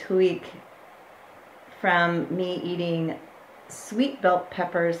had to tweak from me eating sweet bell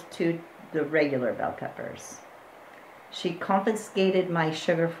peppers to the regular bell peppers. She confiscated my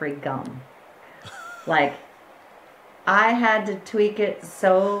sugar-free gum. Like, I had to tweak it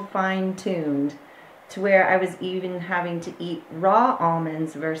so fine-tuned to where I was even having to eat raw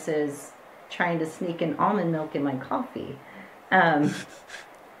almonds versus trying to sneak in almond milk in my coffee.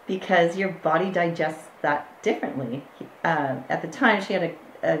 Because your body digests that differently. At the time, she had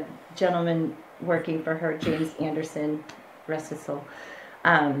a gentleman working for her, James Anderson, rest his soul.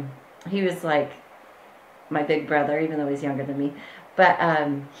 He was like my big brother, even though he's younger than me. But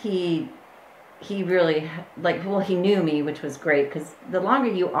he really, like, well, he knew me, which was great, because the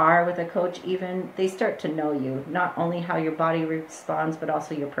longer you are with a coach, even, they start to know you, not only how your body responds, but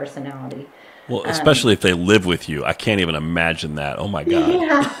also your personality. well, especially if they live with you. I can't even imagine that. Oh my God.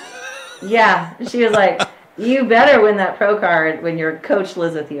 Yeah. Yeah. She was like, you better win that pro card when your coach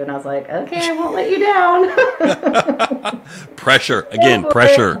lives with you. And I was like, okay, I won't let you down. Pressure. Again,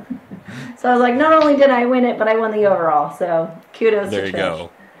 pressure. So I was like, not only did I win it, but I won the overall. So kudos There to you Trish.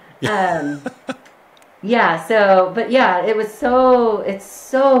 go. Yeah, so, but yeah, it's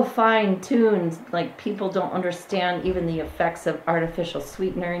so fine-tuned, like, people don't understand even the effects of artificial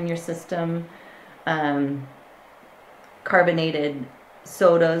sweetener in your system, carbonated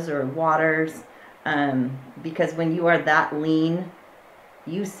sodas or waters, because when you are that lean,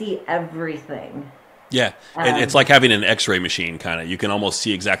 you see everything. Yeah, and it's like having an X-ray machine, kind of. You can almost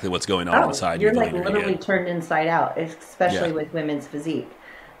see exactly what's going on inside you. You're like literally turned inside out, especially with women's physique.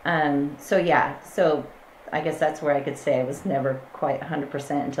 So yeah, so I guess that's where I could say I was never quite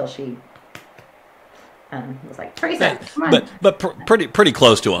 100% until she was like, Teresa, come on. But pretty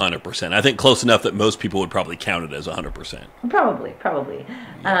close to 100%. I think close enough that most people would probably count it as 100%. Probably.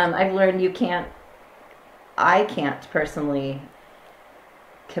 Yeah. I've learned I can't personally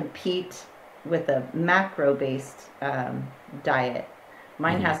compete with a macro-based diet.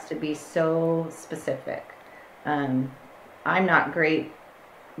 Mine has to be so specific. I'm not great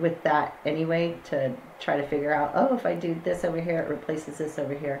with that anyway, to try to figure out, oh, if I do this over here, it replaces this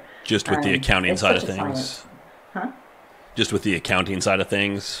over here. Just with the accounting side of things? Huh? Just with the accounting side of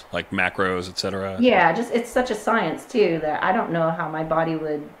things, like macros, etc. Yeah, it's such a science too that I don't know how my body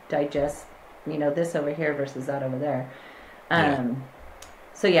would digest, this over here versus that over there.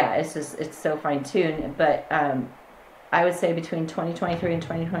 So yeah, it's so fine tuned. But I would say between 2023 and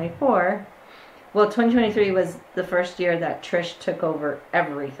 2024, well, 2023 was the first year that Trish took over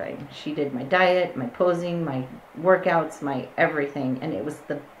everything. She did my diet, my posing, my workouts, my everything, and it was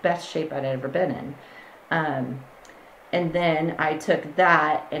the best shape I'd ever been in. And then I took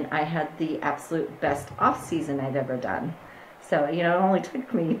that, and I had the absolute best off season I'd ever done. So, it only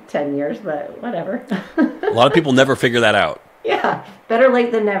took me 10 years, but whatever. A lot of people never figure that out. Yeah, better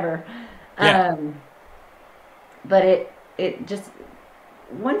late than never. Yeah. But it just,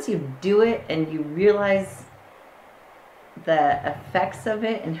 once you do it and you realize the effects of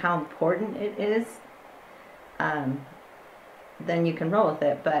it and how important it is, then you can roll with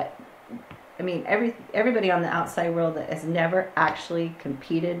it. But I mean, everybody on the outside world that has never actually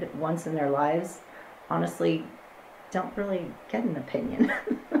competed once in their lives, honestly, don't really get an opinion.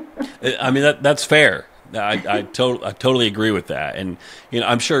 I mean, that's fair. I totally agree with that. And,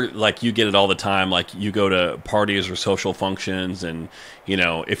 I'm sure, like, you get it all the time. Like, you go to parties or social functions, and,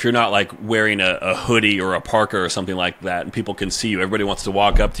 if you're not, like, wearing a hoodie or a parka or something like that, and people can see you, everybody wants to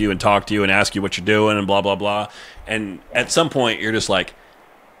walk up to you and talk to you and ask you what you're doing and blah, blah, blah. And at some point, you're just like,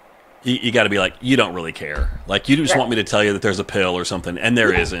 you got to be like, you don't really care. Like, you just want me to tell you that there's a pill or something, and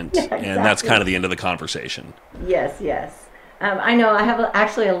there isn't. Yeah, exactly. And that's kind of the end of the conversation. Yes. I know I have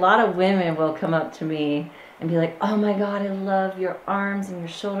actually a lot of women will come up to me and be like, oh my God, I love your arms and your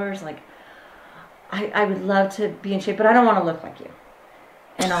shoulders. Like, I would love to be in shape, but I don't want to look like you.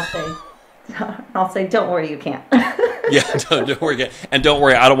 And I'll say, don't worry, you can't. Yeah, don't worry. And don't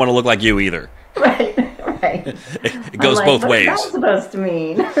worry, I don't want to look like you either. Right. It goes both ways. What's that supposed to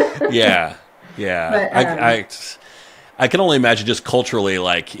mean? Yeah. But, I can only imagine just culturally,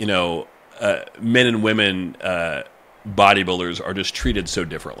 like, men and women bodybuilders are just treated so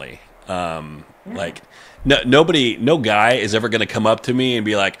differently. Like, no guy is ever going to come up to me and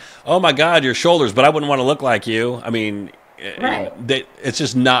be like, oh my God, your shoulders, but I wouldn't want to look like you. I mean, Right. It's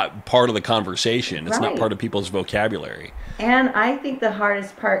just not part of the conversation. It's not Right. part of people's vocabulary. And I think the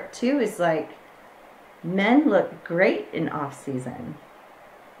hardest part too is like men look great in off season,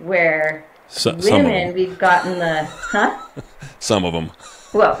 where Some of women them. we've gotten the huh? Some of them.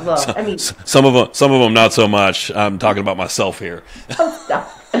 Well, I mean, Some of them not so much. I'm talking about myself here. oh, stop.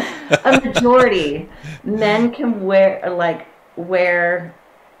 A majority men can wear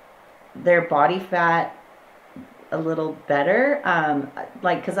their body fat a little better.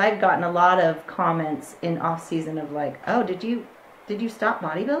 Like, because I've gotten a lot of comments in off season of like, oh, did you stop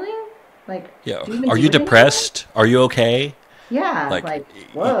bodybuilding? Like, Yeah. do you even Are do you anything? depressed? Are you okay? Yeah, Like, like,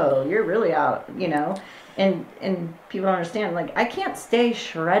 whoa, you're really out, you know? And people don't understand, like, I can't stay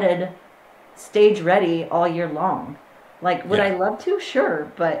shredded, stage ready all year long. Like, would Yeah. I love to?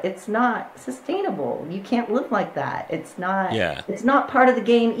 Sure, but it's not sustainable. You can't live like that. Yeah. It's not part of the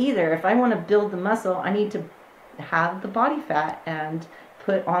game either. If I want to build the muscle, I need to have the body fat and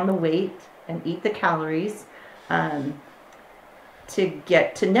put on the weight and eat the calories, to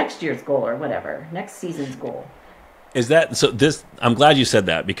get to next year's goal or whatever, next season's goal. Is that so? I'm glad you said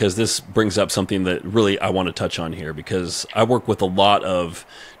that, because this brings up something that really I want to touch on here, because I work with a lot of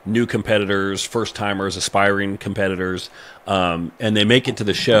new competitors, first timers, aspiring competitors, and they make it to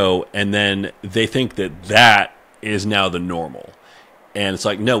the show, and then they think that is now the normal, and it's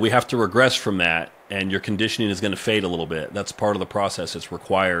like, no, we have to regress from that, and your conditioning is going to fade a little bit. That's part of the process. It's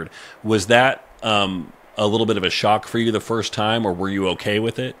required. Was that a little bit of a shock for you the first time, or were you okay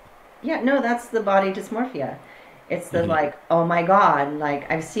with it? Yeah, no, that's the body dysmorphia. It's the like, oh my God,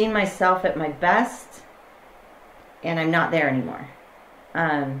 like I've seen myself at my best and I'm not there anymore.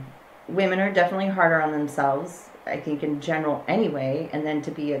 Women are definitely harder on themselves, I think in general anyway, and then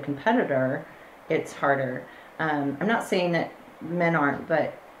to be a competitor, it's harder. I'm not saying that men aren't,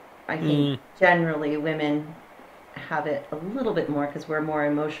 but I think generally women have it a little bit more because we're more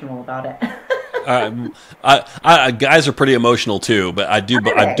emotional about it. Guys are pretty emotional too, but I do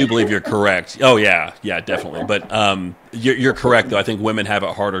believe you're correct. Oh yeah, definitely. But you're correct though. I think women have it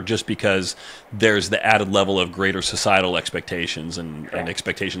harder just because there's the added level of greater societal expectations and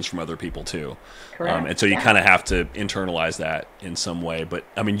expectations from other people too. Correct. And so you kind of have to internalize that in some way. But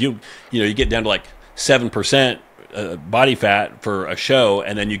I mean, you get down to like 7% body fat for a show,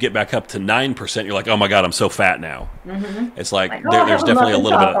 and then you get back up to 9%. You're like, oh my God, I'm so fat now. Mm-hmm. It's like, there's definitely a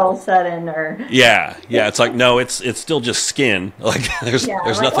little bit of all of a sudden, or yeah. It's like, no, it's still just skin. Like there's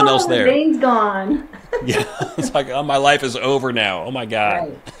like, nothing else the there. vein's gone. Yeah, it's like, oh, my life is over now. Oh my God.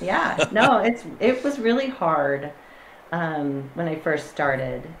 Right. Yeah. No, it was really hard when I first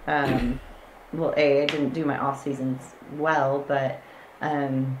started. Well, I didn't do my off seasons well, but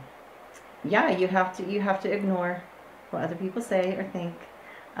yeah, you have to ignore what other people say or think.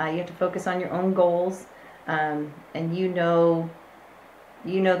 You have to focus on your own goals, and you know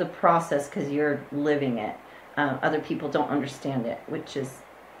the process because you're living it. Other people don't understand it, which is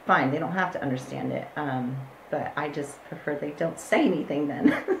fine. They don't have to understand it. But I just prefer they don't say anything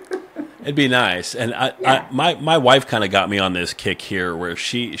then. It'd be nice. And my wife kind of got me on this kick here where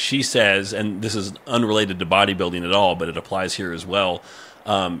she says, and this is unrelated to bodybuilding at all, but it applies here as well,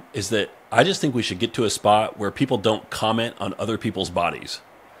 is that I just think we should get to a spot where people don't comment on other people's bodies.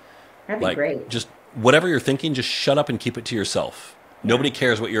 That'd be great. Just whatever you're thinking, just shut up and keep it to yourself. Nobody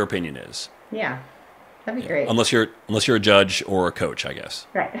cares what your opinion is. Yeah. That'd be great. Unless you're a judge or a coach, I guess.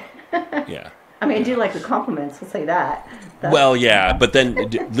 Right. Yeah. I mean, I do like the compliments. We'll say that. Well, yeah, but then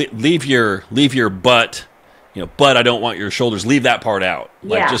leave your butt, but I don't want your shoulders. Leave that part out.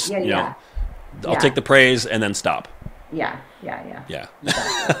 Like, I'll take the praise and then stop. Yeah.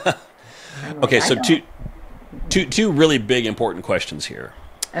 Exactly. Okay, so two really big important questions here.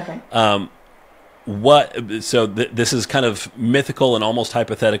 Okay. This is kind of mythical and almost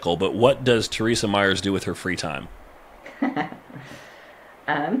hypothetical, but what does Teresa Myers do with her free time?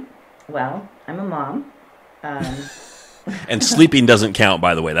 Well, I'm a mom. And sleeping doesn't count,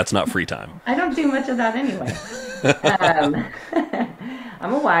 by the way. That's not free time. I don't do much of that anyway.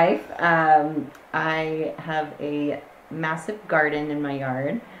 I'm a wife. I have a massive garden in my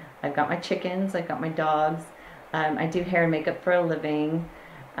yard. I've got my chickens. I've got my dogs. I do hair and makeup for a living.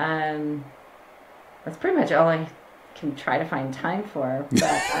 That's pretty much all I can try to find time for.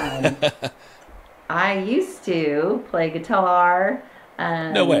 But I used to play guitar.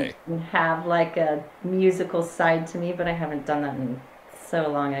 No way. And have like a musical side to me, but I haven't done that in so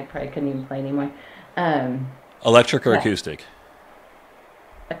long I probably couldn't even play anymore. Electric or acoustic?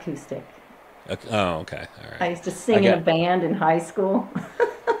 Acoustic. Oh, okay. All right. I used to sing in a band in high school.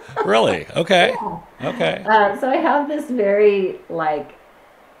 Really? Okay. Yeah. Okay. So I have this very like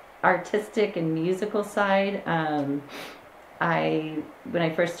artistic and musical side. when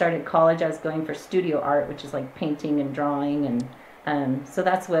I first started college, I was going for studio art, which is like painting and drawing, and so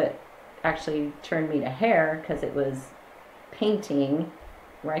that's what actually turned me to hair, because it was painting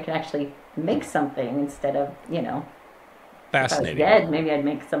where I could actually make something instead of, you know, Fascinating. if I was dead, maybe I'd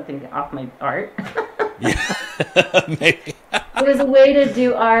make something off my art. Yeah, maybe. It was a way to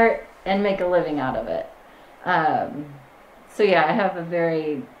do art and make a living out of it. So yeah, I have a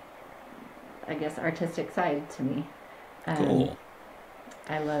very, I guess, artistic side to me. Cool.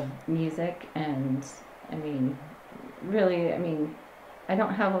 I love music, and I mean, really, I mean, I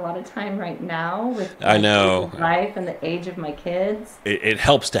don't have a lot of time right now with I know age of life and the age of my kids. It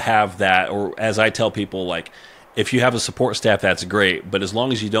helps to have that, or as I tell people, like, if you have a support staff, that's great. But as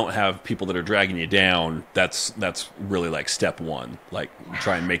long as you don't have people that are dragging you down, that's really like step one. Like,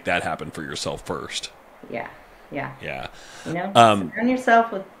 try and make that happen for yourself first. Yeah. Yeah. You know, surround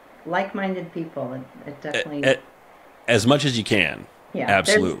yourself with like-minded people. It definitely. As much as you can. Yeah.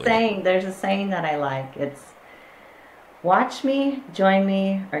 Absolutely. There's a saying that I like. It's, watch me, join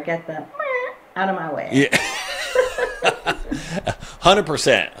me, or get the out of my way. Yeah.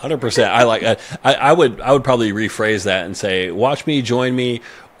 100%. I like. I would probably rephrase that and say, watch me, join me,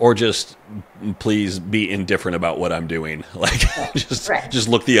 or just please be indifferent about what I'm doing. Like, just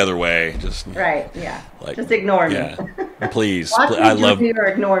look the other way. Just yeah. Like, just ignore me. Yeah. Please. Watch me, join me, or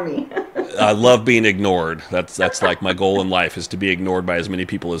ignore me. I love being ignored. That's like my goal in life, is to be ignored by as many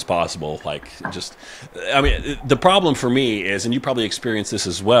people as possible. Like, just, I mean, the problem for me is, and you probably experience this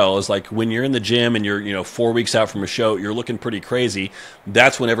as well, is like when you're in the gym and you're 4 weeks out from a show, you're looking pretty crazy.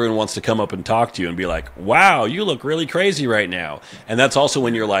 That's when everyone wants to come up and talk to you and be like, wow, you look really crazy right now. And that's also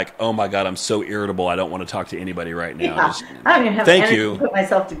when you're like, oh my God, I'm so irritable. I don't want to talk to anybody right now. Yeah. I don't even have energy to put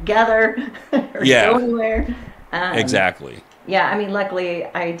myself together or go anywhere. Exactly. Yeah, I mean, luckily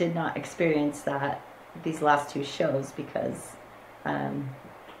I did not experience that these last 2 shows, because I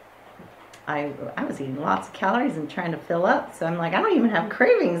was eating lots of calories and trying to fill up. So I'm like, I don't even have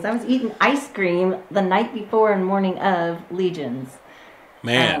cravings. I was eating ice cream the night before and morning of Legions.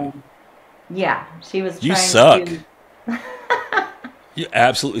 Man. Yeah, she was You trying suck. to... You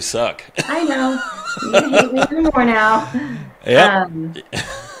absolutely suck. I know. You hate me even more now. Yep.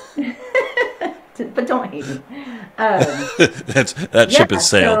 But don't hate me. That ship has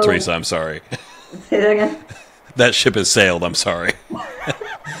sailed, Teresa. I'm sorry. Say that again. That ship has sailed. I'm sorry.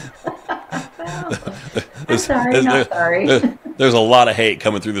 I'm sorry, not sorry. There's a lot of hate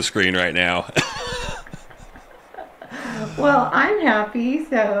coming through the screen right now. Well, I'm happy,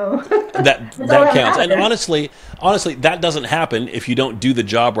 so that counts. And honestly, that doesn't happen if you don't do the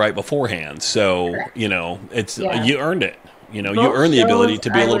job right beforehand. So, it's you earned it. You earn the ability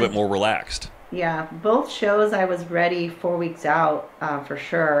to be a little bit more relaxed. Yeah, both shows I was ready 4 weeks out for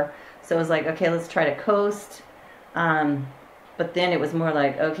sure. So it was like, okay, let's try to coast. But then it was more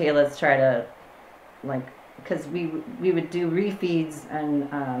like, okay, let's try to, like, because we would do refeeds. And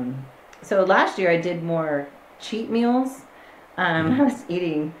so last year I did more cheat meals. I was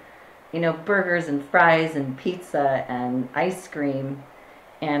eating, burgers and fries and pizza and ice cream.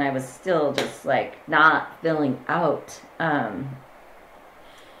 And I was still just like not filling out.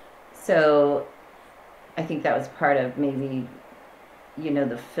 So I think that was part of maybe,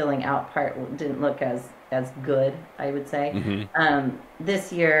 the filling out part didn't look as good, I would say. Mm-hmm.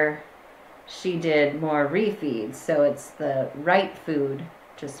 This year she did more refeeds. So it's the right food,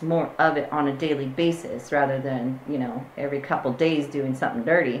 just more of it on a daily basis rather than, every couple days doing something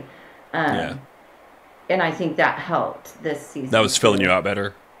dirty. And I think that helped this season. That was filling you out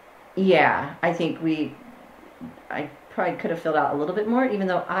better? Yeah, I think I probably could have filled out a little bit more, even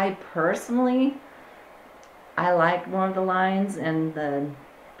though I personally, I like more of the lines and the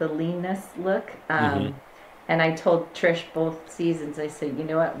leanness look. And I told Trish both seasons, I said, you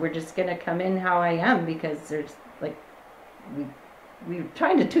know what, we're just going to come in how I am, because there's like, we're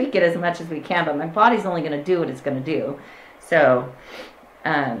trying to tweak it as much as we can, but my body's only going to do what it's going to do. So,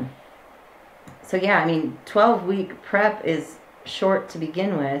 yeah, I mean, 12-week prep is short to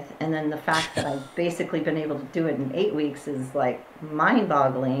begin with, and then the fact that I've basically been able to do it in 8 weeks is like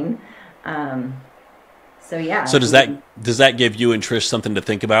mind-boggling. So yeah. So does that give you and Trish something to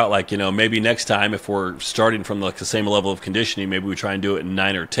think about? Like, maybe next time, if we're starting from like the same level of conditioning, maybe we try and do it in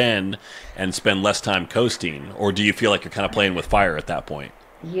 9 or 10 and spend less time coasting. Or do you feel like you're kind of playing with fire at that point?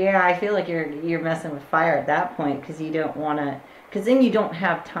 Yeah, I feel like you're messing with fire at that point, because you don't want to, because then you don't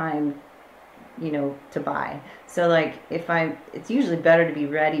have time, to buy. So like it's usually better to be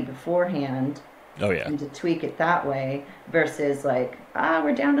ready beforehand. Oh yeah. And to tweak it that way versus like,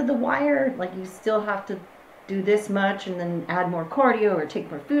 we're down to the wire. Like, you still have to do this much and then add more cardio or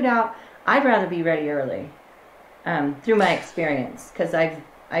take more food out. I'd rather be ready early. through my experience, because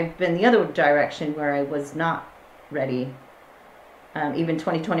I've been the other direction where I was not ready. Even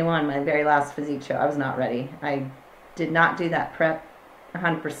 2021, my very last physique show, I was not ready. I did not do that prep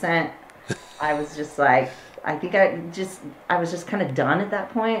 100%. I was just like, I think I was just kind of done at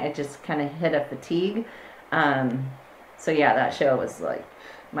that point. I just kind of hit a fatigue. So yeah, that show was like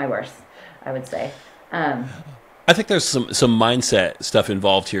my worst, I would say. I think there's some mindset stuff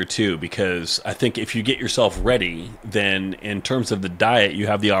involved here too, because I think if you get yourself ready, then in terms of the diet, you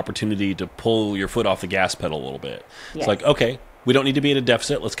have the opportunity to pull your foot off the gas pedal a little bit. Yes. It's like, okay, we don't need to be at a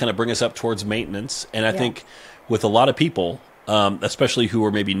deficit. Let's kind of bring us up towards maintenance. And I think with a lot of people, especially who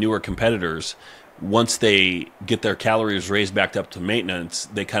are maybe newer competitors, once they get their calories raised back up to maintenance,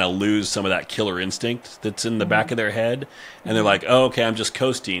 they kind of lose some of that killer instinct that's in the back of their head. And they're like, oh, okay, I'm just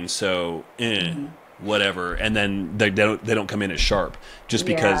coasting, so whatever. And then they don't come in as sharp just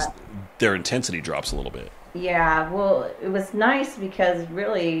because their intensity drops a little bit. Yeah, well, it was nice because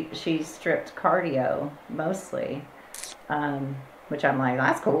really she stripped cardio mostly, which I'm like,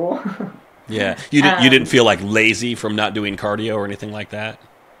 that's cool. Yeah, you didn't feel like lazy from not doing cardio or anything like that?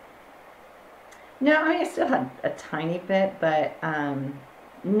 No, I mean, I still had a tiny bit, but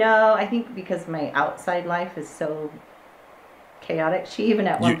no, I think because my outside life is so chaotic. She even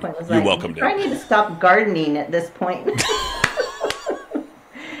at one point was like, I need to stop gardening at this point.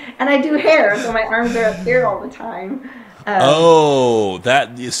 And I do hair, so my arms are up here all the time.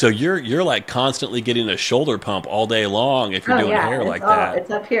 So you're like constantly getting a shoulder pump all day long if you're doing hair like that. It's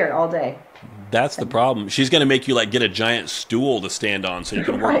up here all day. That's the problem. She's going to make you like get a giant stool to stand on so you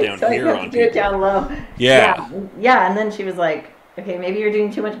can work down here on people. Do it down low. Yeah. Yeah, and then she was like, okay, maybe you're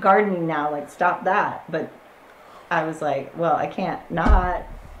doing too much gardening now. Like, stop that. But I was like, well, I can't not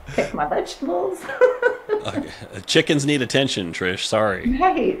pick my vegetables. Chickens need attention, Trish. Sorry.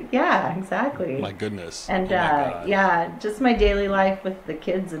 Right. Yeah, exactly. My goodness. And just my daily life with the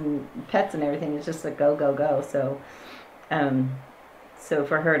kids and pets and everything is just a go, go, go. So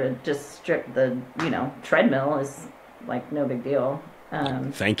for her to just strip the, treadmill is like no big deal.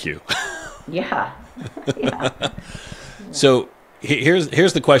 Thank you. Yeah. So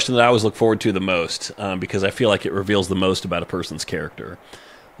here's the question that I always look forward to the most, because I feel like it reveals the most about a person's character.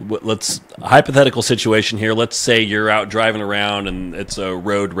 Hypothetical situation here. Let's say you're out driving around and it's a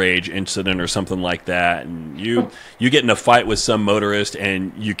road rage incident or something like that, and you get in a fight with some motorist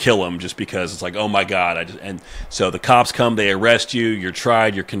and you kill him just because it's like, oh my God! And so the cops come, they arrest you, you're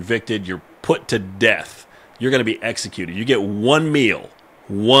tried, you're convicted, you're put to death. You're going to be executed. You get one meal,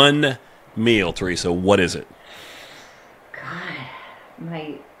 Teresa. What is it? God,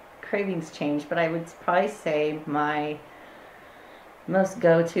 my cravings change, but I would probably say my most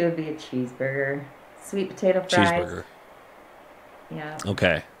go-to would be a cheeseburger. Sweet potato fries. Cheeseburger. Yeah.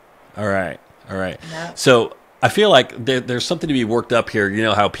 Okay. All right. Yep. So I feel like there's something to be worked up here. You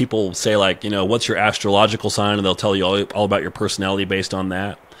know how people say, like, what's your astrological sign? And they'll tell you all about your personality based on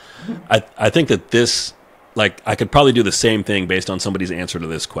that. I think that this, like, I could probably do the same thing based on somebody's answer to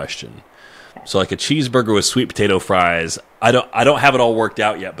this question. Okay. So like a cheeseburger with sweet potato fries, I don't have it all worked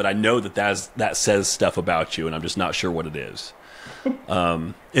out yet, but I know that says stuff about you, and I'm just not sure what it is.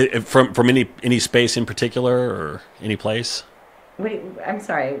 From any space in particular or any place? Wait, I'm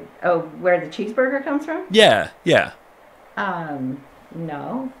sorry. Oh, where the cheeseburger comes from? Yeah.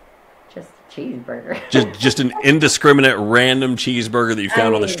 No, just a cheeseburger. just an indiscriminate random cheeseburger that you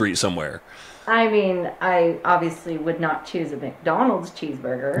found on the street somewhere. I mean, I obviously would not choose a McDonald's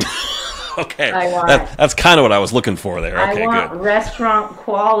cheeseburger. Okay, that's kind of what I was looking for there. Okay, I want good. Restaurant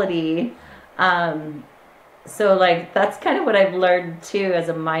quality. So like that's kind of what I've learned too as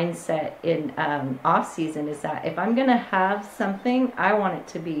a mindset in off season is that if I'm gonna have something, I want it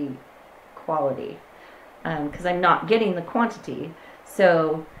to be quality, because I'm not getting the quantity.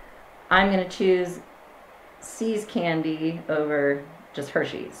 So I'm gonna choose C's candy over just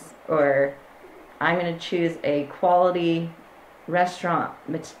Hershey's, or I'm gonna choose a quality restaurant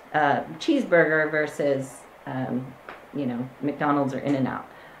cheeseburger versus McDonald's or In-N-Out.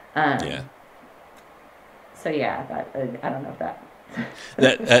 Yeah. So yeah, I don't know if that.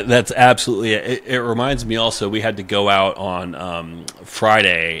 That's absolutely it. It reminds me also, we had to go out on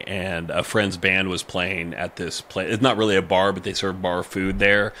Friday, and a friend's band was playing at this place. It's not really a bar, but they serve bar food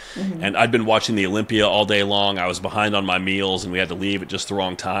there. Mm-hmm. And I'd been watching the Olympia all day long. I was behind on my meals, and we had to leave at just the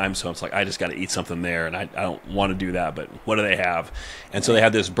wrong time. So I was like, I just got to eat something there, and I don't want to do that, but what do they have? And so they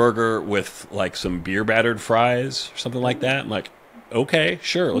had this burger with like some beer battered fries or something like that. I'm like, okay,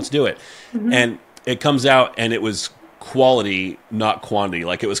 sure, let's do it. Mm-hmm. And it comes out, and it was quality, not quantity.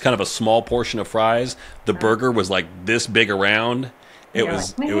 Like, it was kind of a small portion of fries. The burger was like this big around. It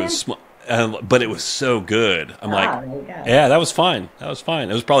was but it was so good. I'm like, there you go. yeah, that was fine. That was fine.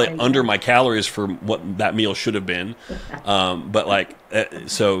 It was probably There you under go. my calories for what that meal should have been. But like,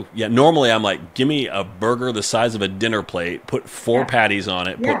 so yeah, normally I'm like, give me a burger the size of a dinner plate, put 4 Yeah. patties on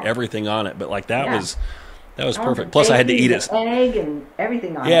it, Yeah. put everything on it. But like that Yeah. was I want the perfect. Plus I had to bacon, eat the it. egg and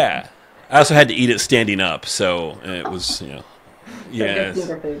everything on it. Yeah. I also had to eat it standing up. So it was, So yeah. good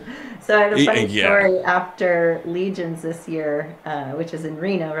finger food. So I have a funny Yeah. story after Legions this year, which is in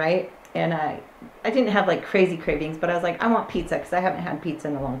Reno, right? And I didn't have like crazy cravings, but I was like, I want pizza because I haven't had pizza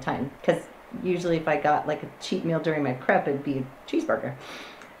in a long time. Because usually if I got like a cheat meal during my prep, it'd be a cheeseburger.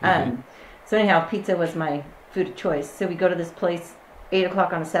 So anyhow, pizza was my food of choice. So we go to this place 8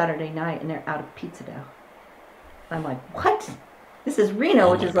 o'clock on a Saturday night, and they're out of pizza dough. I'm like, what? This is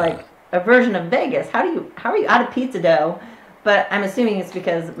Reno, which is like a version of Vegas. How are you out of pizza dough? But I'm assuming it's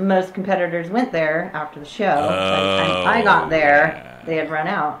because most competitors went there after the show. By the time I got there, they had run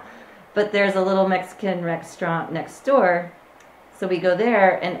out. But there's a little Mexican restaurant next door, so we go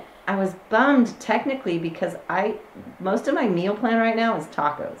there, and I was bummed technically because most of my meal plan right now is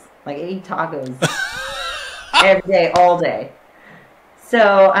tacos. Like I eat tacos every day, all day.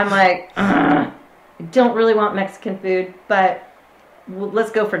 So I'm like, I don't really want Mexican food, but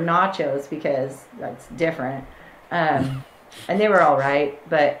let's go for nachos because that's different. And they were all right,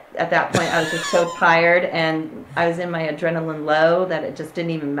 but at that point I was just so tired and I was in my adrenaline low that it just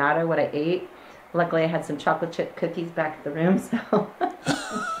didn't even matter what I ate. Luckily I had some chocolate chip cookies back at the room, so.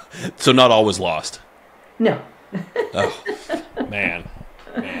 So not all was lost. No. Oh, man.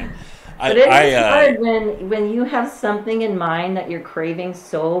 But it is hard when you have something in mind that you're craving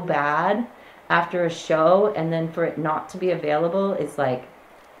so bad after a show and then for it not to be available, it's like,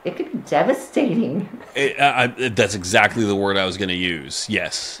 it could be devastating. That's exactly the word I was going to use.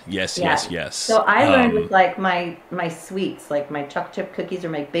 Yes. So I learned with like my sweets, like my chocolate chip cookies or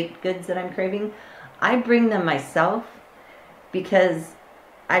my baked goods that I'm craving, I bring them myself because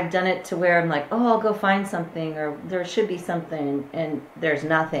I've done it to where I'm like, oh, I'll go find something or there should be something and there's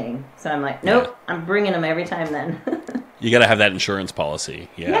nothing. So I'm like, nope, I'm bringing them every time then. You got to have that insurance policy.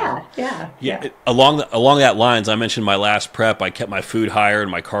 Yeah. Along that lines, I mentioned my last prep. I kept my food higher and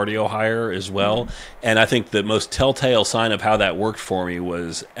my cardio higher as well. And I think the most telltale sign of how that worked for me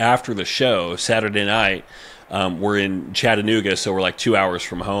was after the show, Saturday night, we're in Chattanooga, so we're like 2 hours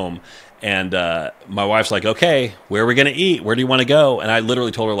from home. And my wife's like, okay, where are we going to eat? Where do you want to go? And I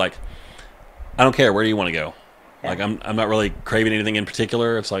literally told her, like, I don't care. Where do you want to go? Like, I'm not really craving anything in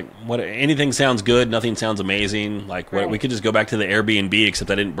particular. It's like, anything sounds good. Nothing sounds amazing. Like, we could just go back to the Airbnb,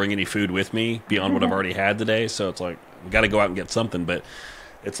 except I didn't bring any food with me beyond what I've already had today. So it's like, we got to go out and get something. But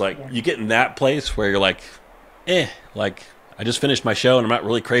it's like, you get in that place where you're like, like, I just finished my show and I'm not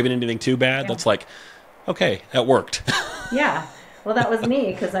really craving anything too bad. That's like, okay, that worked. Yeah. Well, that was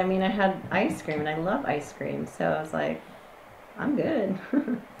me because, I mean, I had ice cream and I love ice cream. So I was like, I'm good.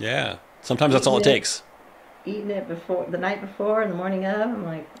 Yeah. Sometimes that's all it takes. Eating it the night before and the morning of, I'm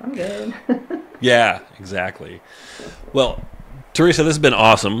like, I'm good. Yeah, exactly. Well, Teresa, this has been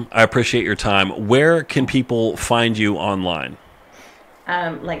awesome. I appreciate your time. Where can people find you online?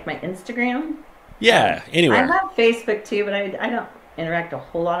 Like my Instagram. Yeah, anywhere. I have Facebook too, but I don't interact a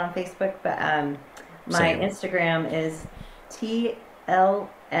whole lot on Facebook. But my Same. Instagram is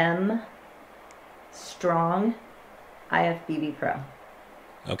TLM Strong IFBB Pro.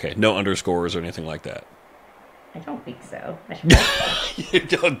 Okay, no underscores or anything like that. I don't think so. I should You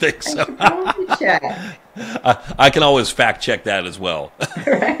don't think so? I should probably check. I can always fact check that as well.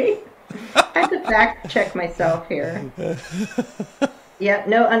 Right? I have to fact check myself here. Yeah,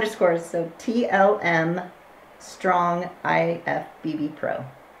 no underscores. So TLM Strong IFBB Pro.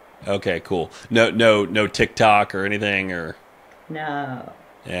 Okay, cool. No TikTok or anything or. No.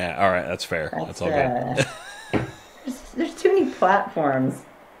 Yeah, all right, that's fair. That's all good. There's too many platforms.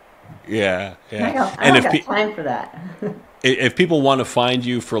 Yeah. I don't got time for that. If people want to find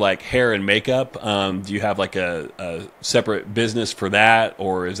you for like hair and makeup, do you have like a separate business for that,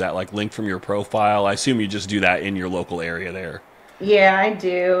 or is that like linked from your profile? I assume you just do that in your local area there. Yeah, I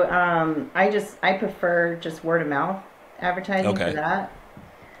do. I prefer just word of mouth advertising for that.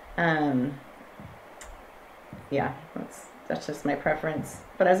 Yeah, that's just my preference.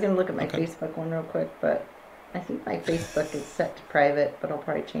 But I was going to look at my Facebook one real quick, but I think my Facebook is set to private, but I'll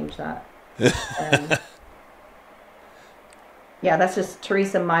probably change that. Yeah, that's just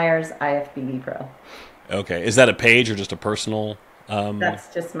Teresa Myers, IFBB Pro. Okay. Is that a page or just a personal?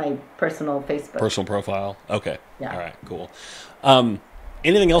 That's just my personal Facebook. Personal profile? Okay. Yeah. All right, cool.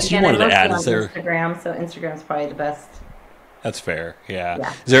 Anything else you wanted to add? Is there Instagram, so Instagram's probably the best. That's fair.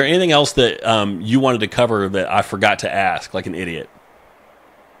 Yeah. Is there anything else that you wanted to cover that I forgot to ask, like an idiot?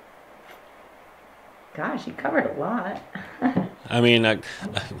 Gosh, you covered a lot. I mean,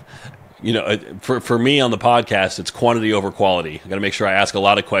 for me on the podcast, it's quantity over quality. I got to make sure I ask a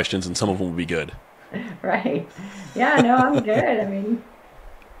lot of questions, and some of them will be good. Right. Yeah, no, I'm good. I mean,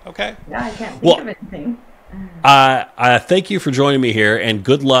 okay. Yeah, I can't think of anything. I thank you for joining me here, and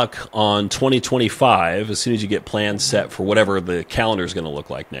good luck on 2025 as soon as you get plans set for whatever the calendar is going to look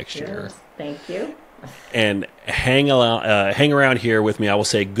like next year. Thank you. And hang around here with me. I will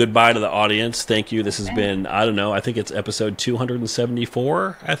say goodbye to the audience. Thank you. This has been, I don't know, I think it's episode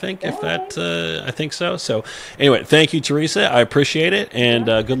 274, I think, I think so. So anyway, thank you, Teresa. I appreciate it, and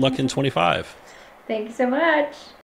good luck in 25. Thank you so much.